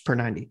starters per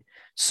 90.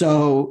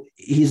 So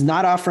he's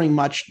not offering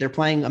much. They're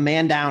playing a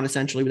man down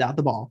essentially without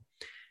the ball.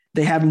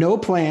 They have no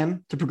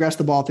plan to progress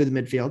the ball through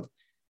the midfield.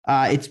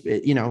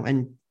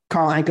 And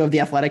Carl Anka of The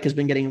Athletic has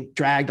been getting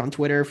dragged on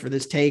Twitter for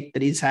this take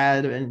that he's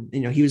had. And,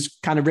 he was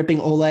kind of ripping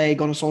Ole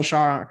Gunnar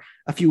Solskjaer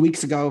a few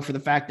weeks ago for the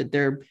fact that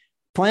they're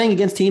playing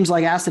against teams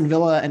like Aston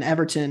Villa and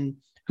Everton,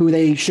 who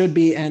they should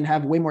be and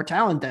have way more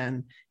talent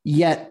than,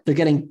 yet they're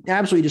getting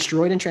absolutely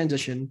destroyed in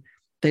transition.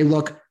 They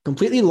look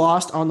completely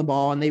lost on the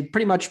ball, and they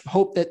pretty much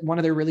hope that one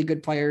of their really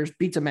good players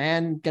beats a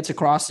man, gets a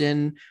cross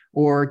in,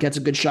 or gets a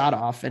good shot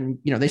off. And,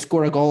 they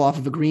score a goal off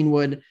of a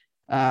Greenwood,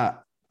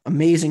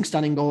 amazing,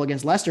 stunning goal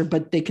against Leicester,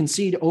 but they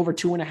concede over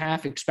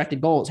 2.5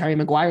 expected goals. Harry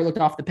Maguire looked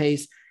off the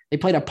pace. They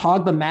played a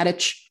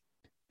Pogba-Matic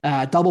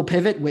double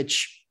pivot,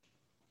 which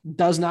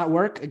does not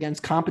work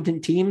against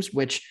competent teams,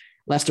 which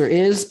Leicester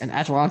is, and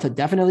Atalanta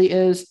definitely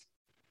is.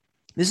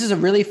 This is a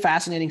really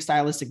fascinating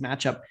stylistic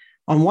matchup.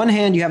 On one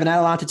hand, you have an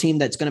Atalanta team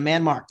that's going to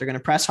man mark. They're going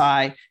to press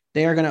high.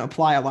 They are going to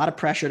apply a lot of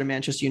pressure to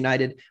Manchester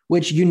United,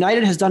 which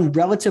United has done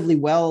relatively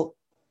well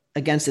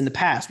against in the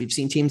past. We've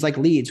seen teams like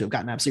Leeds who have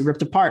gotten absolutely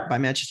ripped apart by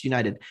Manchester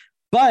United,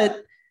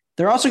 but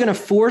they're also going to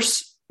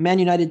force Man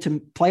United to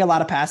play a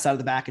lot of passes out of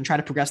the back and try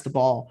to progress the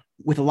ball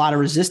with a lot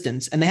of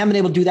resistance. And they haven't been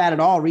able to do that at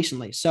all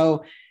recently.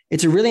 So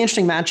it's a really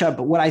interesting matchup.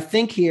 But what I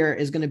think here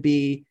is going to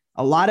be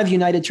a lot of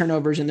United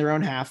turnovers in their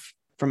own half,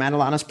 from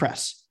Atalanta's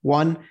press.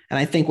 One, and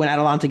I think when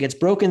Atalanta gets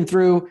broken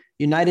through,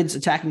 United's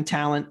attacking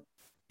talent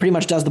pretty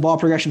much does the ball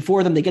progression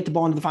for them. They get the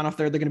ball into the final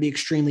third. They're going to be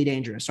extremely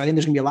dangerous. So I think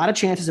there's going to be a lot of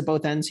chances at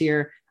both ends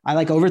here. I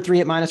like over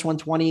 3 at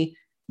 -120.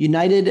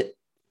 United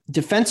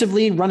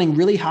defensively running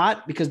really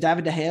hot because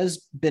David De Gea has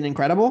been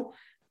incredible.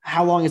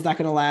 How long is that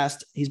going to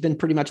last? He's been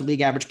pretty much a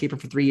league average keeper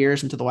for 3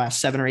 years into the last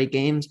 7 or 8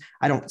 games.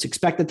 I don't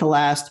expect it to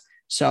last.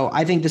 So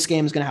I think this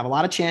game is going to have a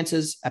lot of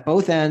chances at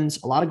both ends,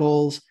 a lot of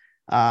goals.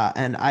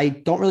 And I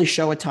don't really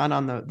show a ton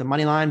on the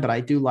money line, but I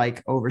do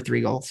like over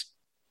 3 goals.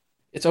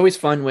 It's always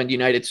fun when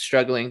United's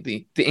struggling.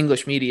 The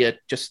English media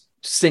just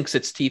sinks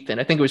its teeth in.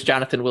 I think it was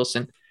Jonathan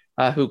Wilson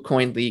who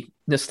coined the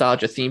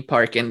nostalgia theme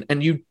park.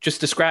 And you just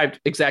described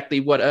exactly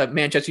what a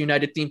Manchester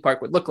United theme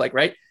park would look like,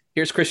 right?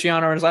 Here's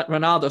Cristiano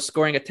Ronaldo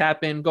scoring a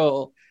tap-in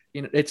goal.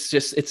 You know,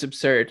 it's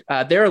absurd.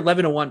 They're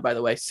 11-1, by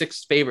the way,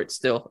 6th favorite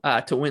still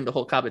to win the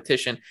whole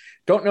competition.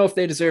 Don't know if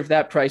they deserve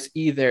that price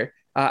either.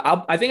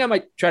 I think I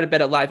might try to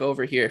bet a live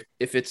over here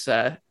if it's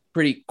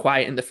pretty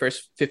quiet in the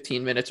first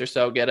 15 minutes or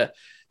so.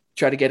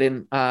 Try to get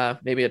in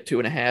maybe a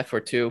 2.5 or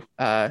 2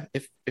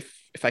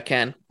 if I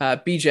can.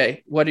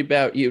 BJ, what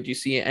about you? Do you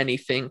see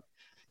anything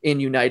in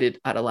United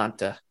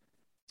Atalanta?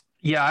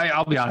 Yeah,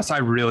 I'll be honest. I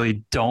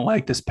really don't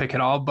like this pick at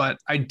all, but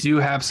I do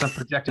have some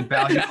projected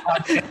value.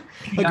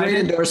 A great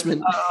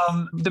endorsement.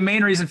 The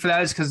main reason for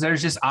that is because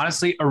there's just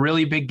honestly a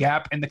really big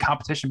gap in the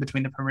competition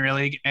between the Premier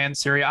League and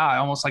Serie A,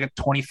 almost like a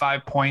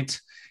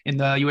 25-point in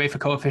the UEFA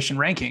coefficient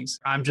rankings.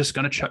 I'm just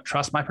going to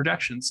trust my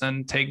projections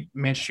and take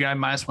Manchester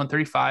United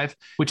 -135,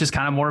 which is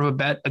kind of more of a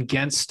bet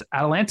against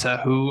Atalanta,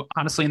 who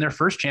honestly in their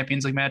first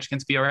Champions League match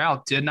against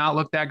Villarreal did not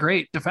look that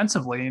great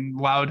defensively and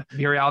allowed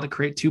Villarreal to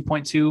create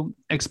 2.2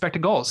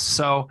 expected goals.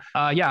 So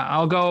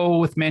I'll go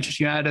with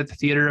Manchester United at the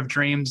Theater of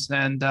Dreams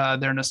and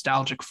their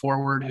nostalgic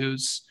forward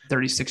who's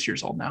 36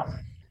 years old now.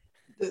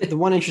 The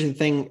one interesting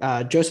thing,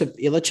 Joseph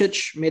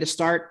Ilicic made a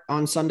start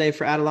on Sunday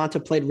for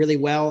Atalanta, played really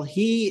well.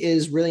 He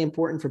is really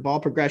important for ball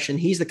progression.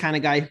 He's the kind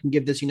of guy who can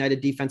give this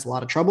United defense a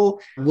lot of trouble.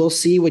 We'll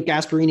see what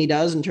Gasperini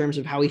does in terms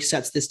of how he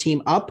sets this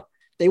team up.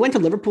 They went to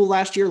Liverpool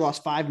last year,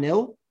 lost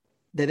 5-0.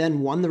 They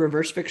then won the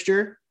reverse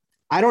fixture.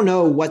 I don't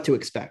know what to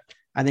expect.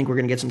 I think we're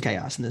going to get some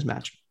chaos in this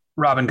match.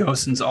 Robin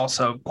Gosens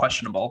also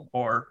questionable,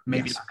 or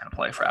maybe not going to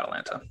play for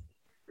Atalanta.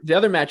 The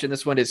other match in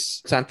this one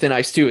is on thin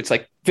ice too. It's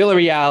like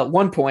Villarreal,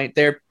 1 point.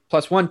 They're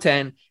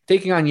 +110,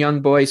 taking on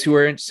Young Boys, who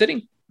are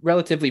sitting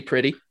relatively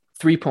pretty,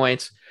 3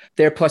 points.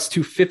 They're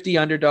 +250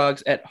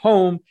 underdogs at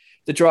home.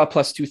 The draw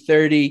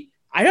 +230.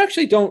 I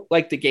actually don't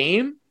like the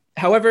game.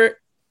 However,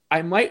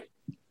 I might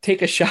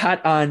take a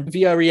shot on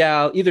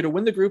Villarreal either to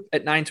win the group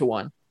at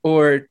 9-1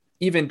 or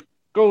even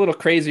go a little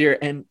crazier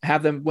and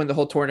have them win the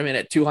whole tournament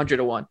at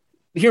 200-1.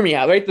 Hear me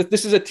out, right?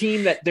 This is a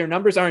team that their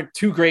numbers aren't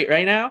too great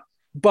right now.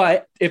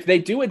 But if they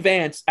do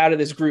advance out of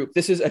this group,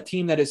 this is a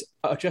team that is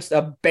just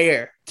a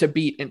bear to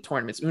beat in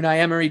tournaments. Unai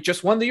Emery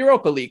just won the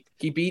Europa League.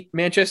 He beat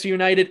Manchester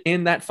United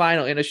in that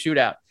final in a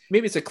shootout.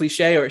 Maybe it's a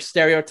cliche or a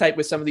stereotype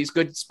with some of these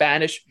good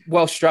Spanish,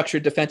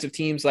 well-structured defensive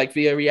teams like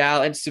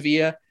Villarreal and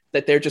Sevilla,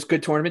 that they're just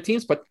good tournament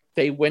teams, but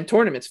they win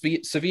tournaments.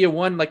 Sevilla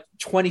won like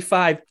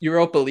 25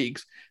 Europa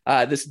Leagues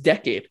this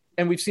decade.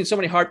 And we've seen so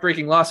many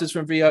heartbreaking losses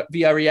from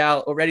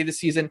Villarreal already this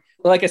season.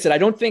 Like I said, I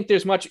don't think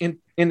there's much in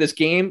this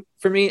game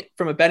for me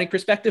from a betting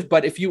perspective.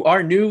 But if you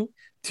are new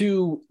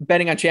to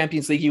betting on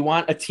Champions League, you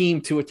want a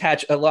team to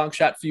attach a long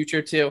shot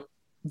future to,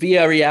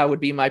 Villarreal would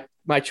be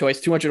my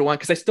choice, 200-1,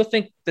 because I still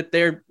think that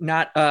they're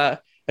not a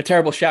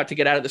terrible shout to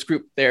get out of this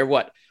group. They're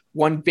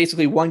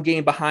basically one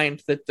game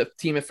behind the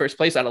team in first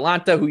place,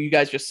 Atalanta, who you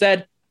guys just said,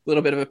 a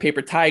little bit of a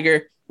paper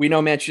tiger. We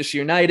know Manchester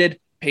United,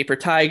 paper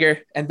tiger,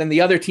 and then the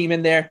other team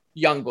in there,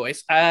 Young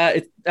Boys.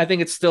 I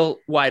think it's still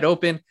wide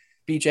open.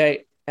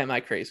 BJ, am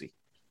I crazy?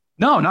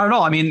 No, not at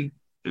all. I mean,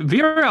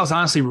 Villarreal is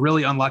honestly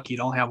really unlucky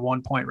to only have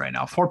 1 point right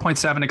now.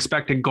 4.7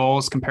 expected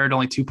goals compared to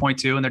only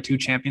 2.2 in their 2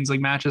 Champions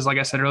League matches. Like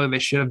I said earlier, they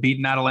should have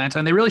beaten Atalanta,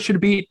 and they really should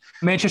have beat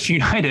Manchester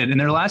United in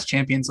their last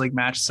Champions League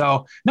match.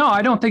 So no,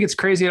 I don't think it's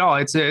crazy at all.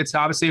 It's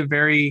obviously a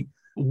very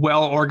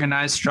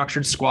well-organized,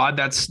 structured squad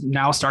that's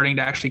now starting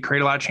to actually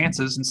create a lot of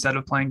chances instead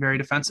of playing very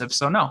defensive.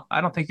 So no,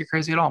 I don't think you're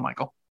crazy at all,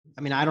 Michael.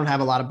 I mean, I don't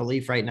have a lot of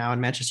belief right now in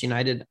Manchester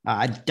United.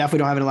 I definitely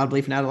don't have a lot of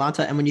belief in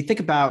Atalanta. And when you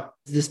think about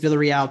this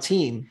Villarreal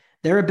team,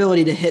 their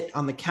ability to hit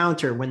on the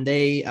counter when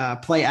they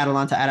play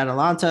Atalanta at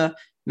Atalanta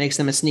makes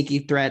them a sneaky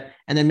threat.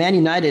 And then Man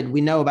United,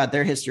 we know about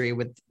their history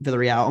with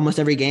Villarreal. Almost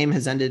every game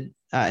has ended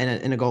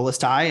in a goalless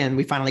tie. And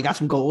we finally got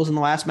some goals in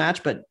the last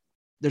match, but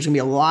there's going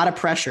to be a lot of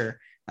pressure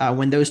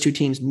when those two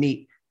teams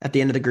meet at the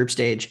end of the group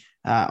stage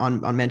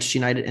on Manchester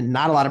United, and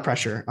not a lot of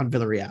pressure on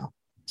Villarreal.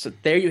 So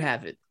there you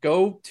have it.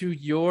 Go to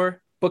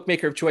your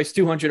bookmaker of choice,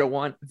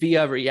 200-1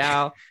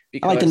 Villarreal.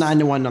 I like the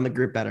 9-1 on the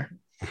group better.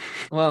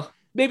 Well,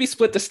 maybe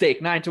split the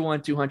stake,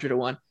 9-1,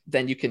 200-1.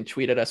 Then you can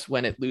tweet at us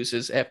when it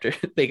loses after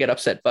they get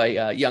upset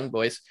by Young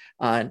Boys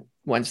on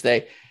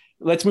Wednesday.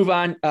 Let's move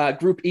on.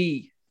 Group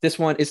E. This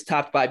one is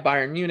topped by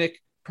Bayern Munich,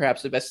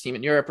 perhaps the best team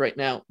in Europe right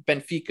now.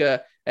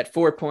 Benfica at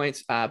 4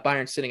 points.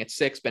 Bayern sitting at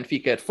 6.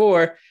 Benfica at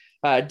 4.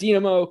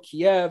 Dinamo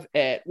Kiev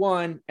at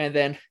 1. And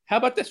then how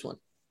about this one?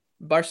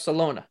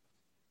 Barcelona,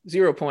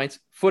 0 points,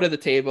 foot of the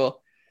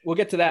table. We'll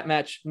get to that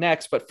match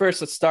next. But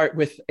first, let's start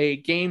with a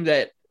game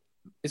that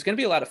is going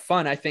to be a lot of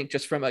fun, I think,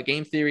 just from a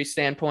game theory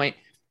standpoint.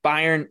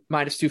 Bayern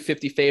minus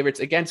 250 favorites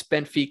against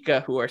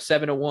Benfica, who are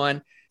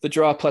 7-1. The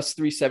draw plus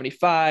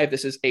 375.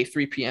 This is a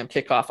 3 p.m.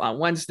 kickoff on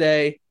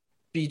Wednesday.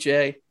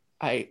 BJ,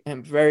 I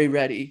am very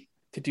ready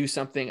to do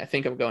something I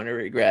think I'm going to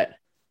regret.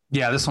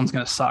 Yeah, this one's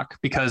going to suck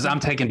because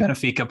I'm taking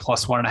Benfica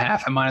plus 1.5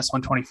 at minus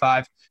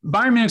 125.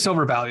 Bayern Munich's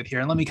overvalued here.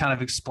 And let me kind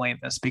of explain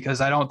this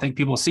because I don't think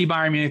people see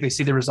Bayern Munich. They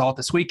see the result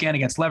this weekend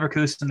against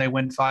Leverkusen. They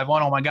win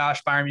 5-1. Oh my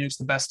gosh, Bayern Munich's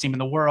the best team in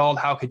the world.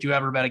 How could you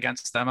ever bet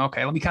against them?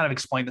 Okay, let me kind of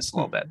explain this a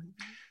little bit.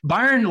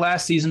 Bayern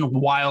last season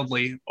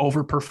wildly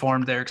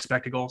overperformed their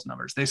expected goals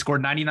numbers. They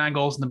scored 99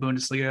 goals in the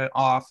Bundesliga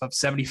off of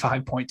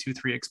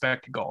 75.23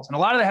 expected goals. And a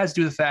lot of that has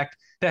to do with the fact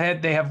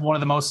that they have one of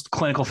the most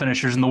clinical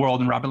finishers in the world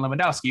in Robert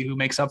Lewandowski, who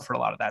makes up for a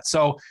lot of that.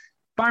 So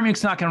Bayern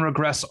Munich's not going to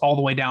regress all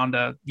the way down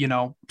to,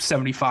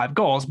 75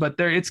 goals, but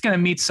it's going to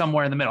meet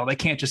somewhere in the middle. They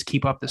can't just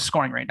keep up the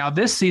scoring rate. Now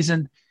this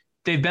season,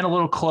 they've been a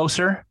little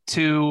closer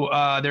to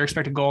their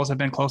expected goals have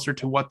been closer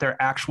to what their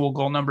actual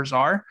goal numbers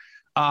are.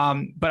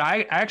 But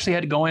I actually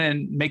had to go in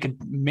and make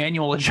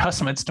manual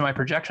adjustments to my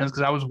projections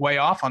because I was way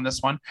off on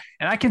this one.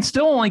 And I can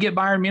still only get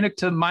Bayern Munich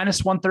to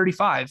minus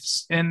 135.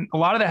 And a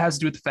lot of that has to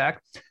do with the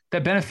fact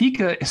that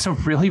Benfica is a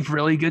really,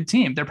 really good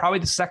team. They're probably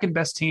the second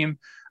best team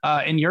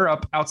in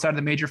Europe outside of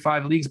the major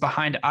 5 leagues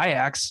behind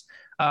Ajax.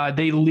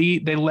 They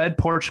led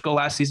Portugal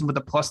last season with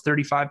a plus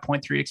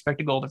 35.3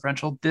 expected goal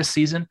differential. This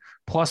season,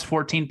 plus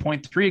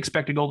 14.3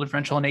 expected goal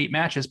differential in 8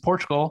 matches.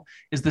 Portugal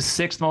is the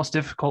 6th most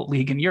difficult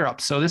league in Europe.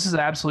 So this is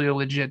absolutely a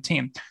legit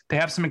team. They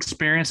have some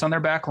experience on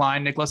their back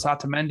line. Nicolas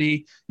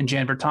Otamendi and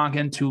Jan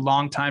Vertonghen, 2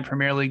 longtime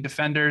Premier League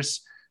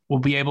defenders, will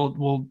be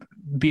able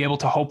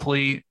to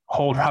hopefully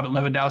hold Robert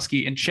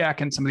Lewandowski in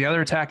check and some of the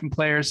other attacking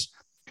players.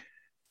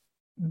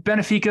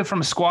 Benfica,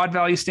 from a squad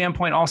value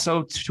standpoint,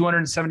 also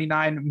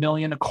 279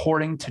 million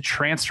according to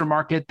Transfer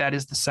Market. That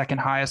is the second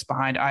highest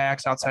behind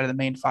Ajax outside of the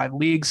main 5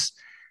 leagues.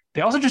 They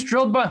also just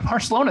drilled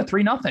Barcelona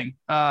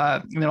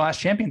 3-0 in their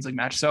last Champions League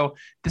match. So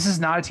this is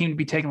not a team to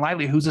be taken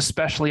lightly, who's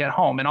especially at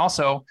home. And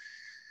also,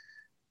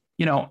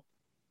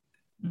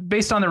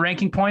 based on the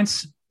ranking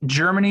points,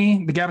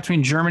 Germany, the gap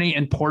between Germany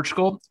and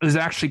Portugal is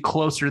actually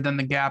closer than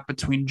the gap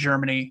between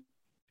Germany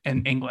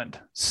and England.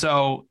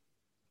 So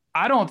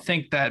I don't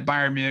think that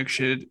Bayern Munich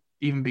should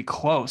even be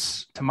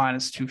close to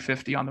minus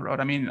 250 on the road.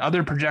 I mean,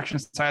 other projection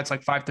sites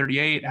like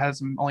 538 has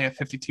them only at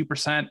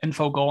 52%.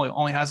 Infogol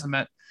only has them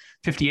at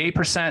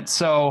 58%.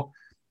 So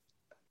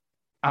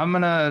I'm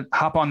going to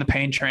hop on the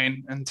pain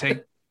train and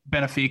take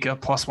Benfica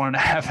plus 1.5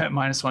 at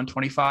minus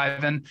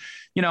 125. And,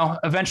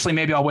 eventually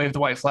maybe I'll wave the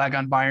white flag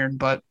on Bayern,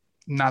 but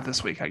not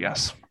this week, I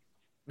guess.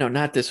 No,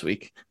 not this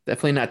week.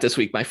 Definitely not this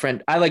week, my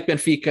friend. I like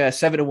Benfica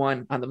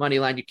 7-1 on the money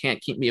line. You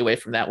can't keep me away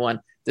from that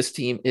one. This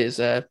team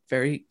is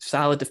very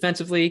solid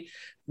defensively.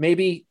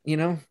 Maybe,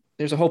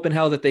 there's a hope in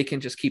hell that they can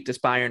just keep this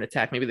Bayern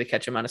attack. Maybe they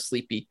catch him on a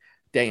sleepy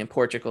day in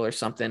Portugal or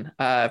something.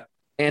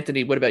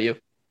 Anthony, what about you?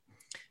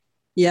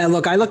 Yeah,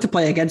 look, I look to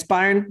play against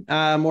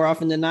Bayern more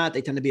often than not.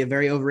 They tend to be a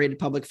very overrated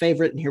public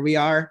favorite. And here we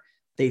are.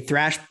 They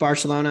thrashed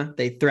Barcelona.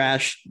 They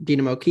thrashed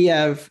Dinamo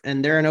Kiev,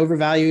 and they're an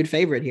overvalued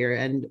favorite here.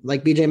 And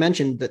like BJ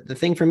mentioned, the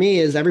thing for me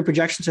is every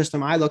projection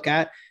system I look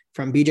at,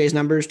 from BJ's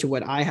numbers to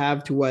what I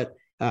have to what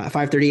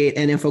 538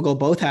 and Infogol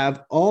both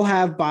all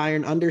have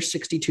Bayern under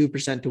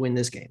 62% to win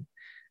this game.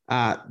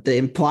 The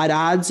implied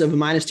odds of a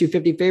minus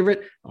 250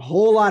 favorite, a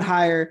whole lot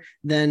higher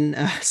than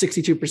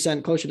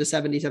 62%, closer to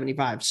 70,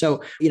 75.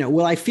 So,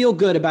 will I feel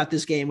good about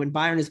this game when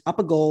Bayern is up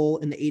a goal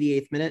in the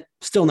 88th minute?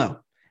 Still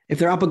no. If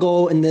they're up a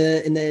goal in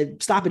the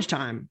stoppage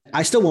time,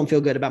 I still won't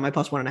feel good about my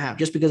plus 1.5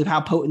 just because of how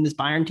potent this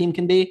Bayern team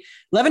can be.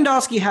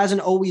 Lewandowski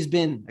hasn't always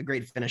been a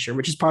great finisher,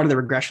 which is part of the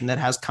regression that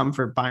has come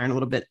for Bayern a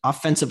little bit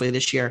offensively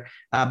this year.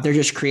 They're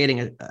just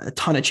creating a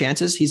ton of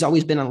chances. He's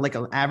always been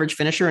an average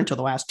finisher until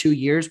the last 2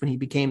 years when he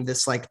became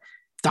this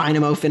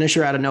dynamo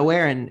finisher out of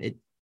nowhere, and it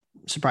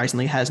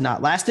surprisingly has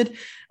not lasted.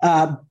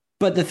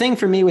 But the thing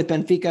for me with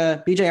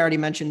Benfica, BJ already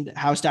mentioned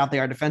how stout they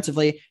are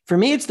defensively. For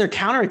me, it's their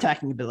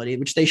counterattacking ability,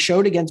 which they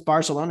showed against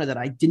Barcelona that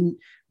I didn't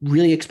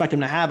really expect them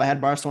to have. I had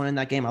Barcelona in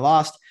that game. I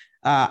lost.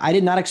 I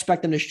did not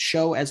expect them to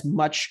show as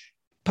much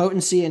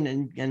potency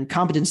and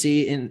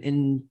competency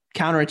in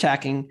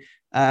counterattacking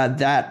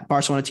that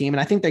Barcelona team. And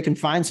I think they can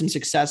find some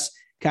success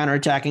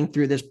counterattacking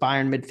through this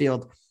Bayern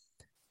midfield.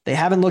 They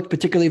haven't looked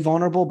particularly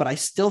vulnerable, but I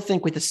still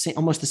think with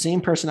almost the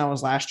same personnel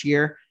as last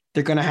year,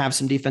 they're going to have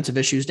some defensive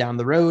issues down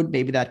the road.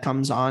 Maybe that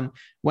comes on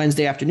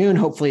Wednesday afternoon.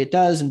 Hopefully it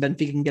does, and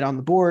Benfica can get on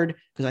the board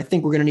because I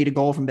think we're going to need a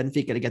goal from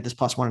Benfica to get this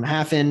plus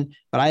 1.5 in.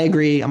 But I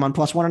agree. I'm on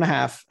plus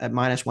 1.5 at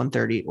minus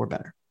 130 or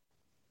better.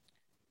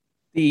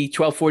 The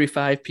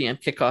 12:45 p.m.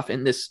 kickoff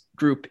in this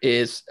group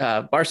is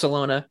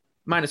Barcelona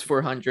minus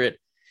 400.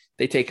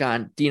 They take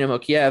on Dinamo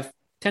Kiev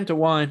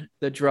 10-1.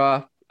 The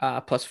draw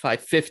plus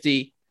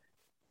 550.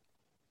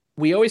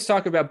 We always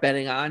talk about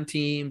betting on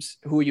teams.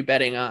 Who are you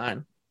betting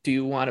on? Do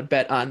you want to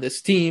bet on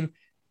this team?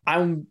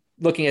 I'm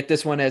looking at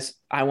this one as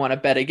I want to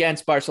bet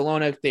against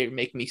Barcelona. They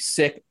make me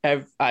sick.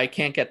 I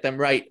can't get them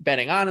right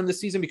betting on them this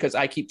season because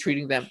I keep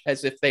treating them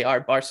as if they are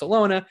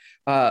Barcelona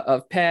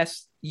of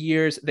past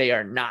years. They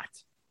are not.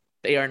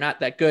 They are not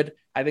that good.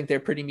 I think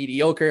they're pretty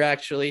mediocre,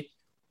 actually.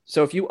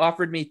 So if you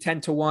offered me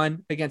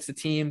 10-1 against a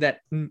team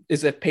that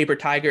is a paper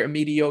tiger, a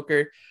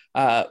mediocre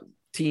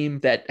team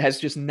that has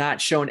just not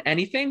shown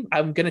anything,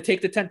 I'm going to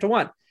take the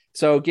 10-1.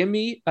 So give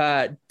me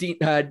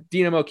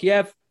Dynamo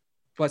Kiev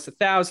plus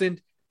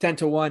 1,000,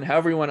 10-1,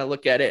 however you want to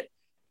look at it.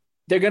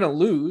 They're going to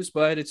lose,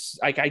 but it's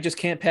like I just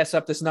can't pass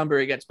up this number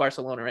against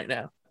Barcelona right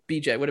now.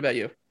 BJ, what about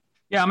you?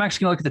 Yeah, I'm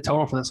actually going to look at the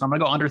total for this one. I'm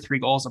going to go under 3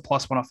 goals at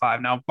plus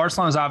 105. Now,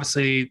 Barcelona is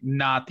obviously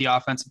not the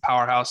offensive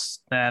powerhouse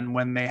than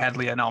when they had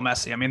Lionel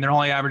Messi. I mean, they're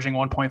only averaging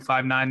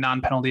 1.59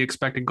 non-penalty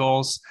expected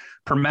goals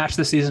per match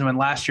this season, when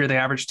last year they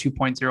averaged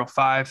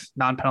 2.05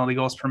 non-penalty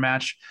goals per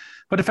match.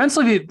 But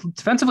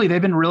defensively,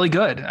 they've been really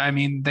good. I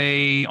mean,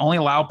 they only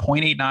allow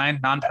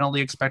 0.89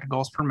 non-penalty expected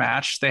goals per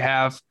match. They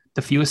have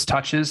the fewest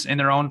touches in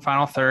their own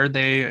final third.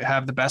 They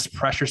have the best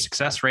pressure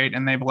success rate,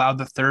 and they've allowed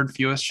the third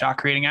fewest shot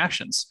creating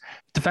actions.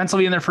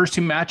 Defensively, in their first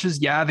 2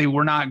 matches, yeah, they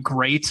were not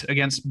great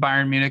against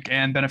Bayern Munich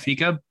and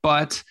Benfica,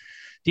 but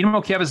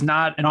Dynamo Kiev is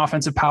not an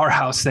offensive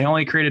powerhouse. They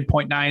only created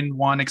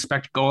 0.91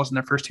 expected goals in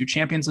their first 2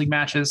 Champions League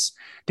matches.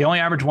 They only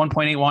average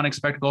 1.81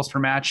 expected goals per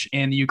match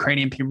in the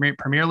Ukrainian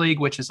Premier League,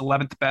 which is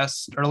 11th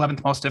best or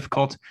 11th most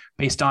difficult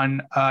based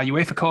on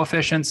UEFA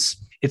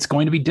coefficients. It's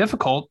going to be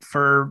difficult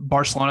for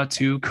Barcelona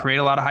to create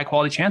a lot of high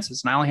quality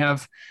chances. And I only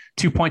have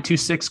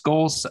 2.26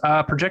 goals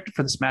projected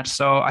for this match.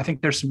 So I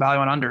think there's some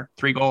value on under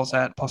 3 goals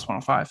at plus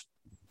 105.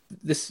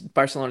 This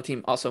Barcelona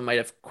team also might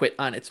have quit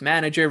on its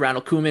manager,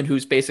 Ronald Koeman,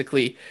 who's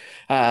basically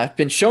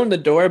been shown the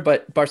door,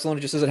 but Barcelona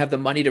just doesn't have the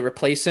money to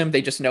replace him.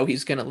 They just know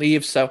he's going to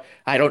leave. So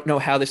I don't know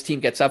how this team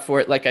gets up for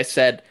it. Like I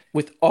said,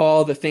 with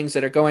all the things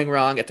that are going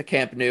wrong at the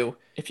Camp Nou,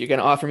 if you're going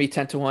to offer me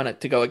 10-1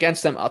 to go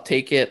against them, I'll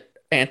take it.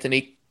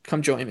 Anthony,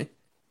 come join me.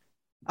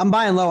 I'm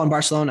buying low on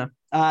Barcelona,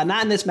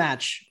 not in this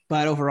match,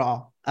 but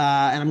overall.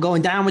 And I'm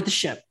going down with the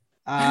ship.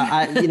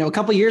 A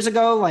couple of years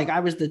ago, like I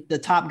was the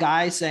top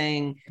guy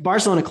saying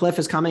Barcelona cliff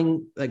is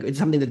coming. Like it's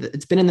something that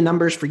it's been in the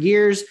numbers for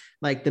years.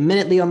 Like the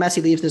minute Leo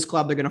Messi leaves this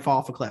club, they're going to fall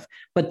off a cliff.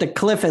 But the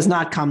cliff has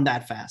not come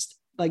that fast.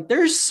 Like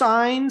there's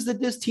signs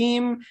that this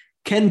team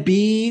can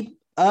be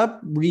a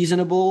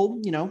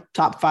reasonable,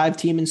 top 5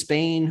 team in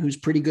Spain who's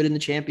pretty good in the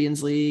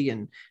Champions League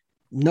and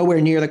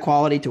nowhere near the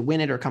quality to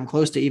win it or come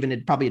close to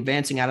even probably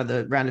advancing out of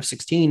the round of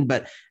 16.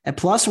 But at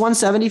plus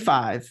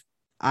 175,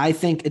 I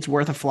think it's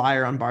worth a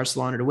flyer on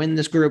Barcelona to win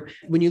this group.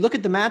 When you look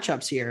at the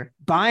matchups here,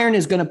 Bayern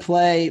is going to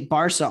play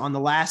Barca on the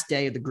last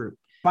day of the group.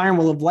 Bayern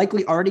will have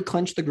likely already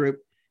clinched the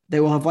group. They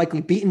will have likely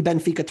beaten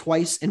Benfica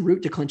twice en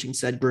route to clinching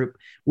said group,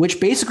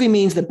 which basically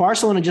means that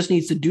Barcelona just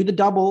needs to do the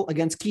double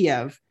against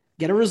Kiev,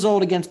 get a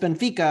result against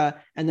Benfica,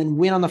 and then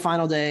win on the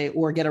final day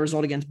or get a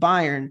result against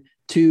Bayern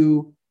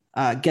to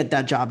get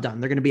that job done.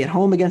 They're going to be at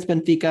home against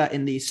Benfica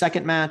in the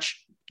second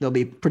match. They'll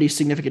be pretty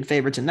significant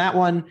favorites in that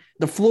one.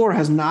 The floor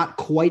has not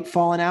quite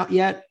fallen out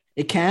yet.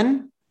 It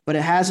can, but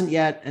it hasn't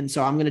yet. And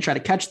so I'm going to try to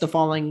catch the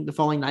falling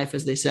knife,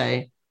 as they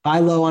say. Buy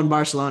low on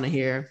Barcelona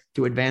here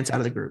to advance out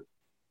of the group.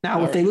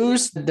 Now, if they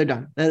lose, they're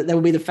done. That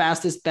will be the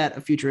fastest bet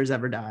a future has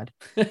ever died.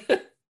 All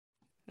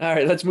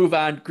right, let's move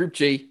on. Group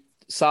G,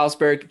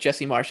 Salzburg,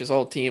 Jesse Marsch's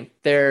old team.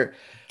 They're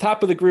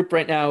top of the group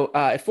right now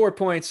at 4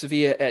 points,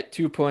 Sevilla at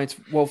 2 points,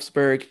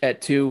 Wolfsburg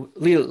at 2,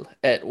 Lille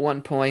at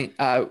 1 point.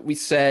 We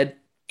said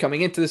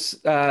coming into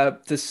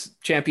this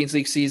Champions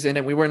League season,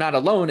 and we were not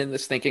alone in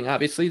this thinking,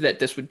 obviously, that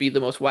this would be the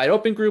most wide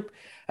open group.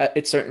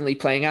 It's certainly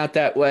playing out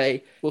that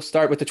way. We'll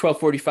start with the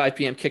 12:45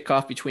 p.m.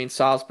 kickoff between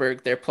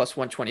Salzburg, their plus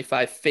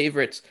 125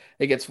 favorites,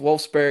 against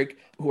Wolfsburg,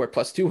 who are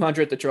plus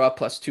 200, the draw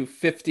plus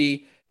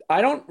 250.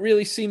 I don't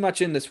really see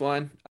much in this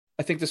one.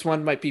 I think this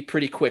one might be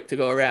pretty quick to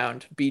go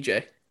around.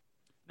 BJ.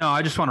 No,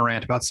 I just want to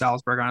rant about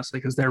Salzburg, honestly,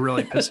 because they're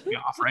really pissing me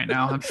off right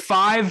now.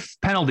 5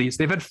 penalties.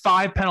 They've had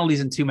 5 penalties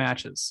in 2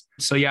 matches.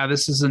 So, yeah,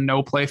 this is a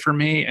no play for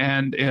me.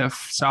 And if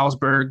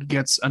Salzburg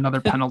gets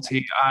another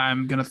penalty,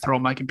 I'm going to throw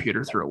my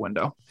computer through a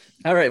window.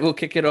 All right, we'll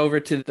kick it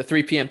over to the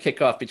 3 p.m.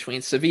 kickoff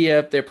between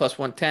Sevilla. They're plus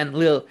 110,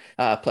 Lille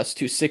plus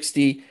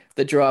 260,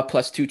 the draw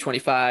plus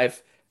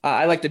 225.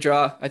 I like the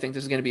draw. I think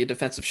this is going to be a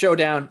defensive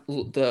showdown.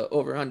 The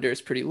over-under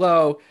is pretty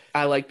low.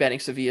 I like betting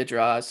Sevilla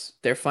draws.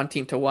 They're a fun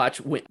team to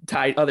watch,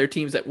 tie other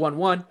teams at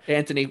 1-1.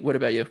 Anthony, what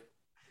about you?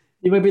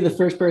 You might be the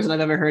first person I've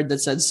ever heard that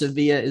said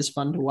Sevilla is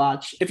fun to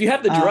watch. If you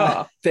have the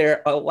draw,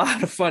 they're a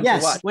lot of fun to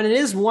watch. Yes, when it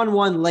is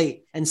 1-1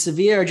 late and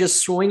Sevilla are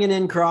just swinging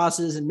in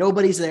crosses and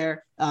nobody's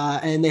there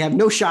and they have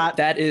no shot.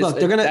 That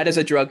is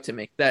a drug to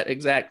me. That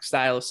exact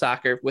style of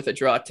soccer with a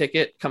draw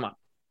ticket. Come on.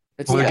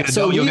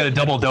 You'll get a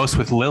double dose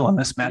with Lille in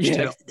this match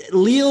too.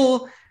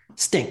 Lille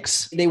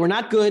stinks. They were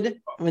not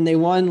good when they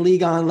won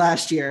Ligue 1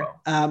 last year.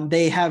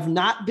 They have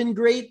not been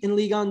great in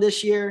Ligue 1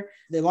 this year.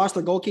 They lost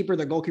their goalkeeper.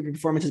 Their goalkeeper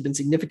performance has been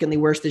significantly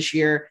worse this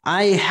year.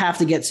 I have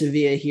to get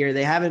Sevilla here.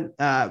 They haven't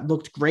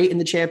looked great in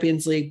the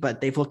Champions League, but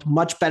they've looked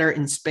much better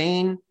in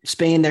Spain.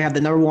 Spain, they have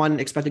the number one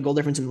expected goal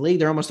difference in the league.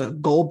 They're almost a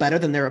goal better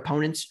than their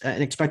opponents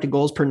in expected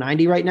goals per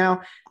 90 right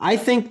now. I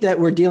think that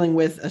we're dealing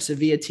with a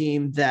Sevilla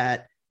team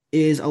that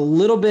is a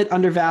little bit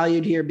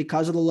undervalued here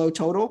because of the low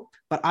total,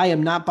 but I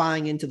am not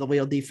buying into the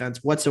Lille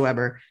defense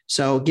whatsoever.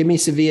 So give me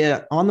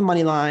Sevilla on the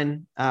money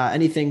line.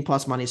 Anything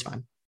plus money is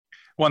fine.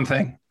 One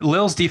thing,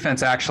 Lille's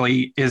defense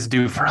actually is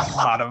due for a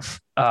lot of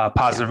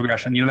positive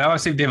regression. You know,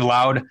 obviously they've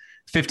allowed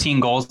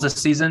 15 goals this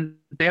season.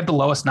 They have the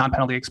lowest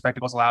non-penalty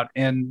expected goals allowed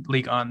in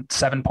Ligue 1,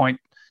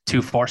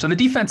 7.24. So the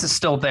defense is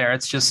still there.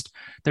 It's just,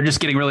 they're just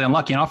getting really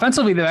unlucky. And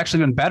offensively, they've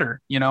actually been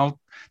better. You know,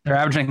 they're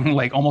averaging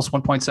like almost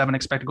 1.7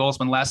 expected goals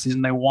when last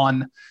season they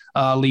won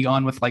Ligue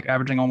 1 with like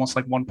averaging almost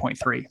like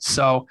 1.3.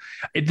 So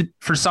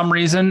for some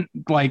reason,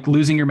 like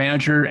losing your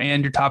manager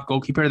and your top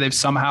goalkeeper,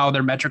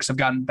 their metrics have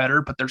gotten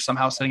better, but they're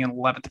somehow sitting in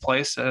 11th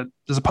place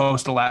as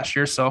opposed to last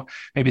year. So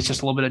maybe it's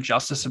just a little bit of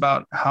justice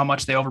about how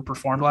much they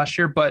overperformed last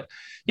year. But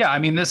yeah, I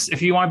mean, if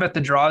you want to bet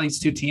the draw, these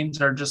two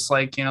teams are just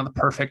like, you know, the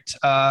perfect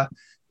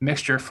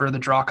mixture for the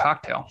draw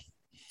cocktail.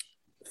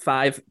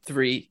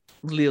 5-3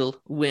 Lille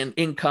win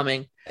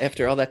incoming.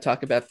 After all that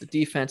talk about the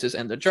defenses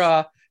and the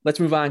draw, let's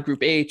move on.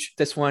 Group H.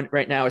 This one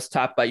right now is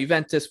topped by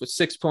Juventus with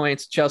 6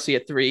 points, Chelsea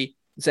at 3,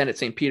 Zenit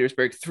St.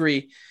 Petersburg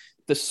 3.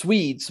 The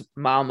Swedes,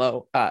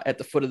 Malmo, at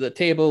the foot of the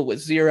table with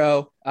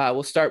 0.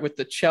 We'll start with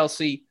the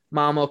Chelsea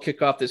Malmo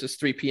kickoff. This is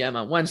 3 p.m.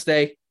 on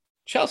Wednesday.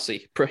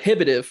 Chelsea,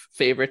 prohibitive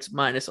favorites,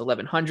 minus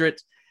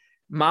 1,100.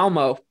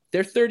 Malmo,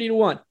 they're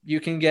 30-1. You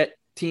can get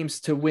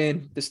teams to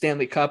win the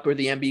Stanley Cup or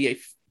the NBA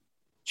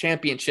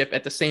championship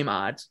at the same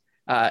odds.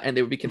 And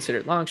they would be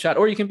considered long shot,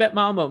 or you can bet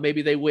Malmo.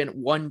 Maybe they win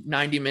one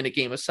 90-minute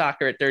game of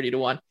soccer at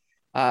 30-1.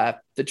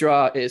 The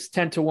draw is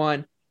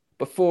 10-1.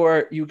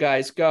 Before you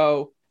guys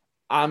go,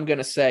 I'm going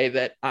to say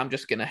that I'm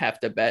just going to have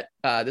to bet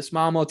this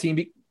Malmo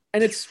team.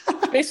 And it's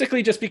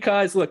basically just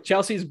because, look,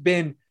 Chelsea's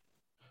been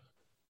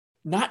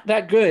not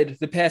that good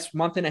the past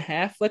month and a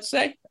half, let's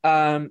say.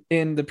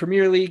 In the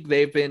Premier League,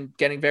 they've been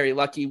getting very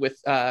lucky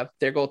with their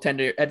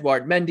goaltender,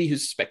 Edouard Mendy,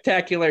 who's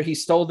spectacular. He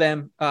stole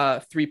them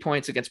 3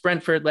 points against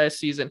Brentford last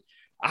season.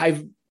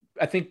 I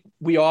think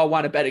we all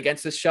want to bet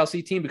against this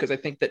Chelsea team because I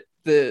think that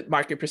the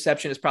market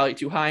perception is probably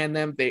too high on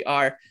them. They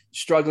are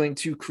struggling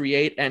to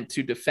create and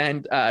to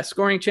defend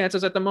scoring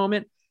chances at the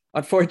moment.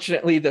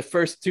 Unfortunately, the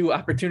first two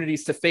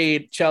opportunities to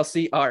fade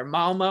Chelsea are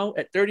Malmo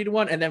at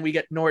 30-1, and then we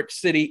get Norwich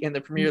City in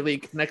the Premier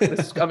League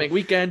this coming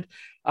weekend.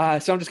 So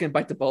I'm just going to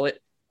bite the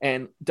bullet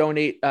and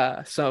donate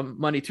some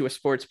money to a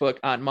sports book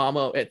on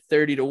Malmo at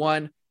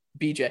 30-1.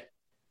 BJ.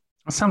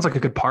 That sounds like a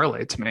good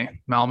parlay to me.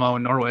 Malmo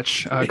and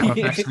Norwich come up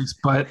next week.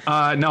 But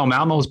no,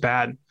 Malmo's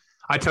bad.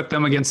 I took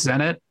them against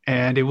Zenit,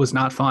 and it was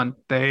not fun.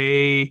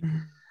 They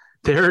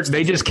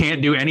just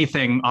can't do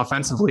anything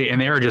offensively,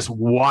 and they are just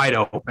wide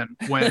open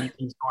when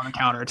he's on a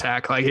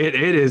counterattack. Like it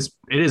is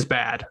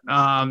bad.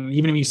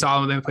 Even if you saw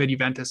them when they played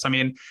Juventus, I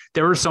mean,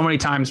 there were so many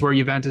times where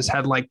Juventus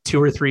had like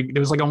 2 or 3. It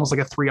was like almost like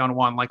a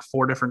 3-on-1, like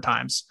 4 different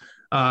times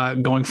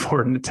going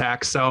forward in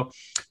attack. So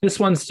this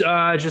one's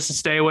just a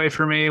stay away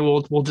for me.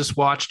 We'll just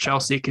watch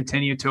Chelsea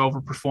continue to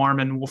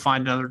overperform, and we'll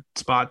find another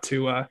spot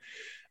to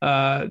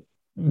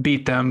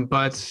beat them.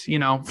 But, you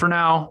know, for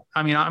now,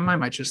 I mean, I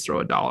might just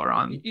throw $1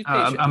 on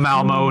a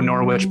Malmo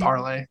Norwich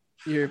parlay.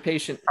 You're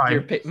patient.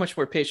 You're much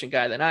more patient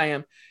guy than I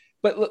am.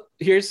 But look,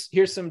 here's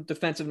some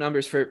defensive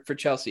numbers for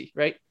Chelsea,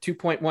 right?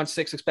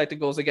 2.16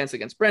 expected goals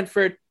against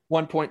Brentford,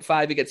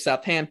 1.5 against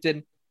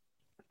Southampton,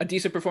 a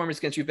decent performance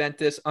against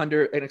Juventus,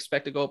 under an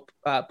expected goal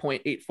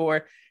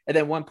 0.84, and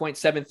then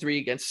 1.73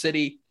 against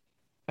City.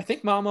 I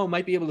think Malmo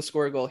might be able to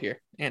score a goal here.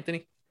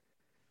 Anthony?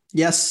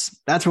 Yes,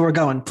 that's where we're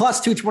going.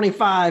 Plus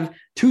 225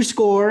 to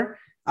score.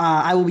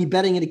 I will be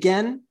betting it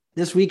again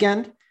this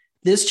weekend.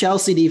 This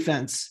Chelsea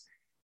defense,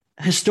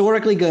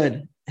 historically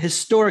good.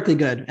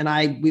 And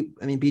I mean,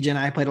 BJ and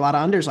I played a lot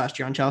of unders last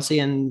year on Chelsea,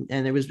 and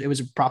it was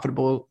a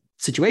profitable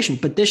situation.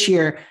 But this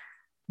year,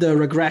 the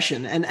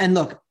regression, and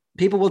look,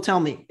 people will tell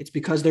me it's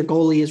because their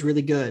goalie is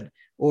really good,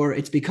 or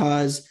it's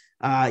because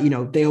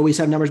they always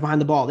have numbers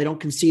behind the ball. They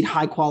don't concede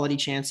high quality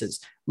chances.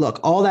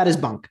 Look, all that is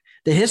bunk.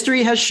 The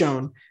history has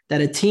shown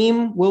that a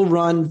team will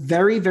run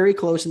very, very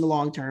close in the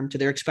long term to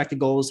their expected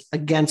goals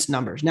against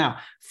numbers. Now,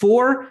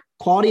 for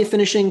quality of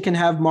finishing can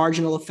have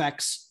marginal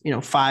effects,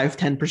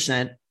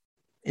 5-10%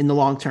 in the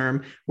long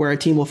term, where a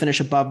team will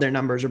finish above their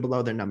numbers or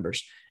below their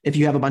numbers if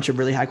you have a bunch of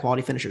really high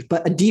quality finishers.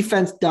 But a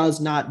defense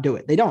does not do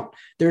it. They don't.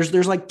 There's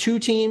like 2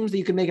 teams that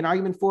you can make an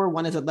argument for.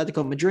 One is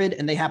Atletico Madrid,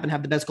 and they happen to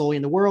have the best goalie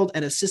in the world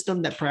and a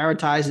system that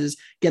prioritizes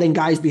getting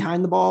guys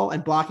behind the ball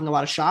and blocking a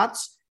lot of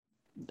shots.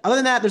 Other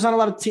than that, there's not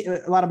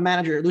a lot of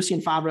manager.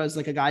 Lucien Favre is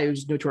like a guy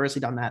who's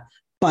notoriously done that.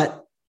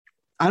 But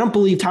I don't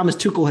believe Thomas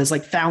Tuchel has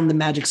like found the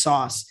magic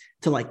sauce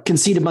to like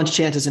concede a bunch of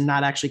chances and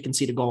not actually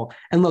concede a goal.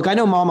 And look, I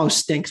know Malmo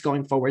stinks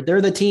going forward. They're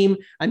the team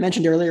I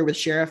mentioned earlier with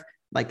Sheriff.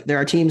 Like there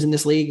are teams in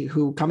this league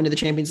who come into the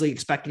Champions League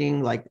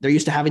expecting like they're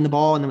used to having the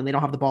ball, and then when they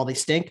don't have the ball, they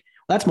stink.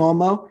 Well, that's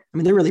Malmo. I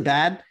mean, they're really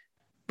bad.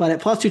 But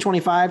at plus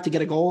 225 to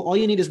get a goal, all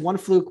you need is one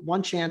fluke,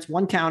 one chance,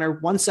 one counter,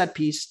 one set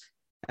piece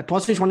at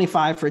plus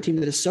 225 for a team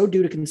that is so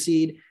due to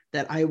concede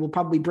that I will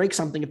probably break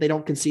something if they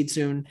don't concede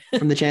soon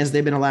from the chances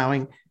they've been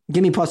allowing.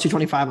 Give me plus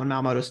 225 on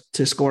Malmo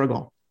to score a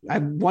goal. I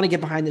want to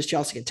get behind this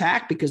Chelsea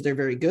attack because they're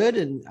very good,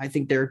 and I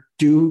think they're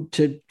due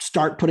to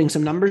start putting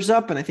some numbers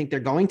up, and I think they're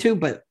going to,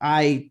 but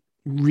I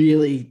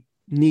really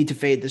need to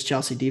fade this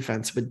Chelsea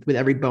defense with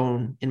every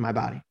bone in my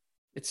body.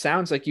 It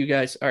sounds like you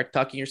guys are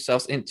talking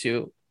yourselves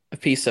into a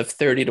piece of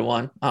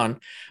 30-1 on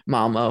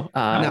Malmo.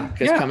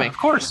 Coming. Of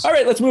course. All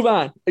right, let's move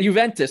on.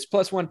 Juventus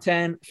plus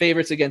 110,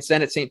 favorites against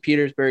Zenit St.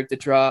 Petersburg. The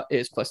draw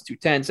is plus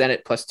 210,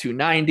 Zenit plus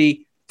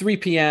 290, 3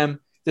 p.m.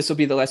 This will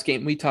be the last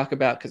game we talk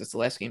about because it's the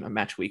last game of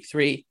match week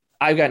 3.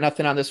 I've got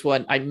nothing on this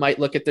one. I might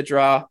look at the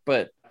draw,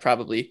 but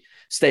probably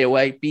stay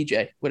away.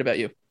 BJ, what about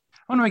you?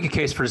 I want to make a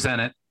case for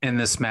Zenit in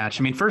this match.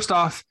 I mean, first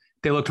off,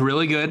 they looked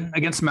really good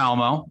against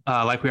Malmo,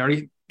 like we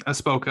already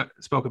spoke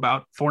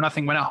about.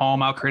 4-0 win at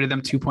home, outcreated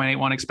them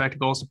 2.81 expected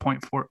goals to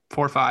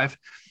 0.45.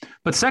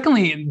 But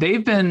secondly,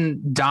 they've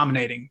been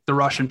dominating the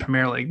Russian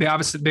Premier League.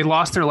 They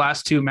lost their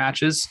last 2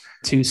 matches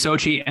to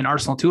Sochi and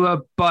Arsenal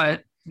Tula,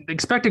 but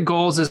expected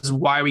goals is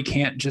why we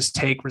can't just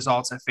take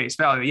results at face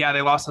value. Yeah,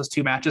 they lost those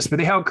 2 matches, but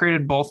they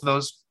outcreated both of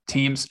those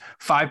teams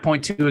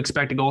 5.2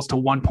 expected goals to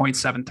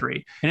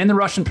 1.73. And in the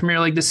Russian Premier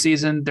League this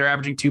season, they're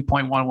averaging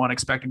 2.11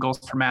 expected goals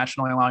per match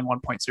and only allowing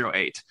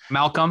 1.08.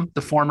 Malcolm,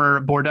 the former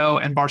Bordeaux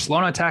and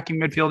Barcelona attacking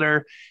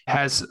midfielder,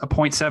 has a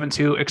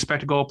 0.72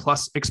 expected goal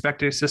plus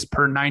expected assists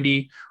per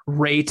 90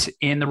 rate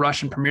in the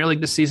Russian Premier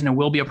League this season, and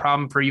will be a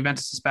problem for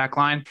Juventus' back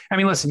line. I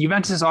mean, listen,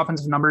 Juventus'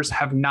 offensive numbers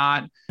have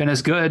not been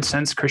as good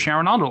since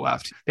Cristiano Ronaldo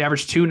left. They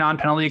averaged 2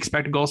 non-penalty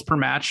expected goals per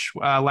match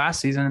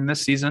last season, and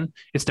this season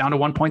it's down to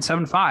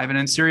 1.75. And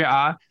in Serie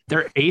A,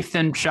 they're 8th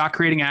in shot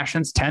creating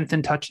actions, 10th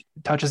in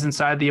touches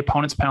inside the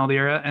opponent's penalty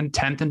area, and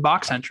 10th in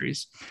box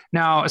entries.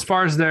 Now, as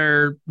far as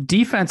their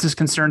defense is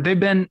concerned, they've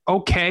been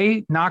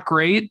okay, not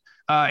great.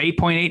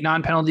 8.8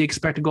 non-penalty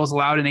expected goals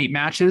allowed in 8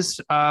 matches,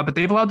 but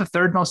they've allowed the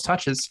 3rd most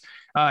touches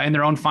in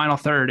their own final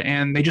third.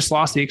 And they just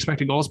lost the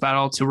expected goals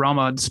battle to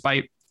Roma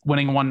despite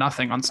winning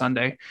 1-0 on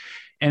Sunday.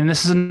 And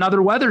this is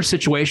another weather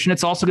situation.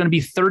 It's also going to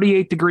be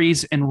 38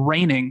 degrees and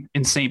raining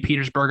in St.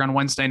 Petersburg on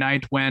Wednesday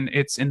night when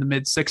it's in the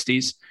mid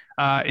 60s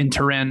in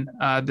Turin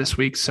this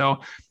week. So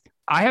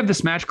I have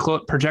this match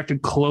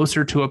projected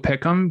closer to a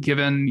pick'em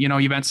given,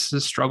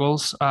 Juventus'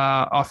 struggles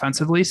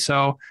offensively.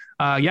 So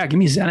give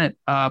me Zenit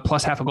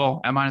plus half a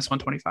goal at minus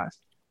 125.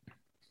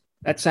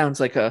 That sounds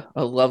like a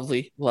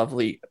lovely,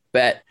 lovely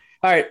bet.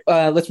 All right,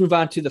 let's move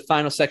on to the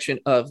final section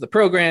of the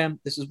program.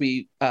 This is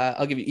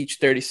I'll give you each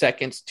 30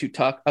 seconds to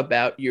talk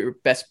about your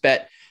best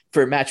bet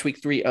for match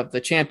week 3 of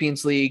the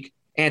Champions League.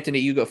 Anthony,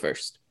 you go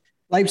first.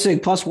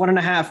 Leipzig plus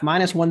 1.5,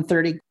 minus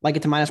 130, like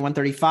it to minus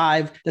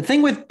 135. The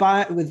thing with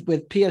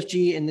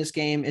PSG in this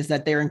game is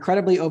that they're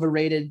incredibly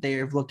overrated.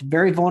 They've looked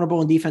very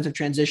vulnerable in defensive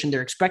transition.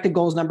 Their expected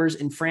goals numbers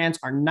in France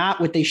are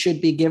not what they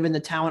should be given the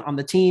talent on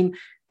the team.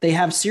 They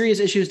have serious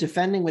issues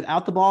defending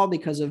without the ball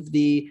because of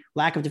the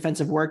lack of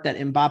defensive work that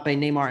Mbappe,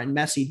 Neymar, and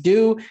Messi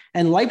do.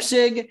 And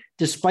Leipzig,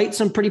 despite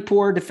some pretty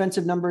poor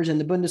defensive numbers in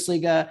the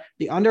Bundesliga,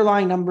 the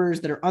underlying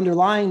numbers that are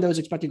underlying those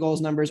expected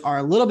goals numbers are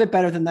a little bit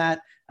better than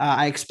that.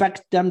 I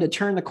expect them to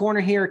turn the corner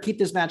here, keep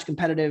this match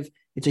competitive.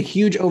 It's a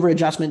huge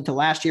over-adjustment to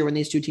last year when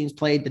these 2 teams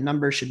played. The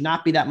numbers should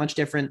not be that much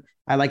different.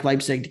 I like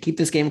Leipzig to keep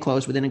this game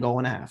close within 1.5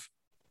 goals.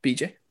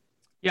 BJ?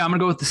 Yeah, I'm going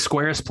to go with the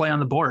squarest play on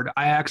the board.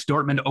 Ajax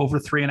Dortmund over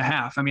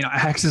 3.5. I mean,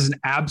 Ajax is an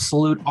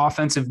absolute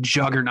offensive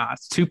juggernaut.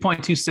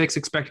 2.26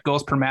 expected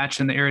goals per match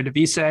in the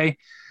Eredivisie.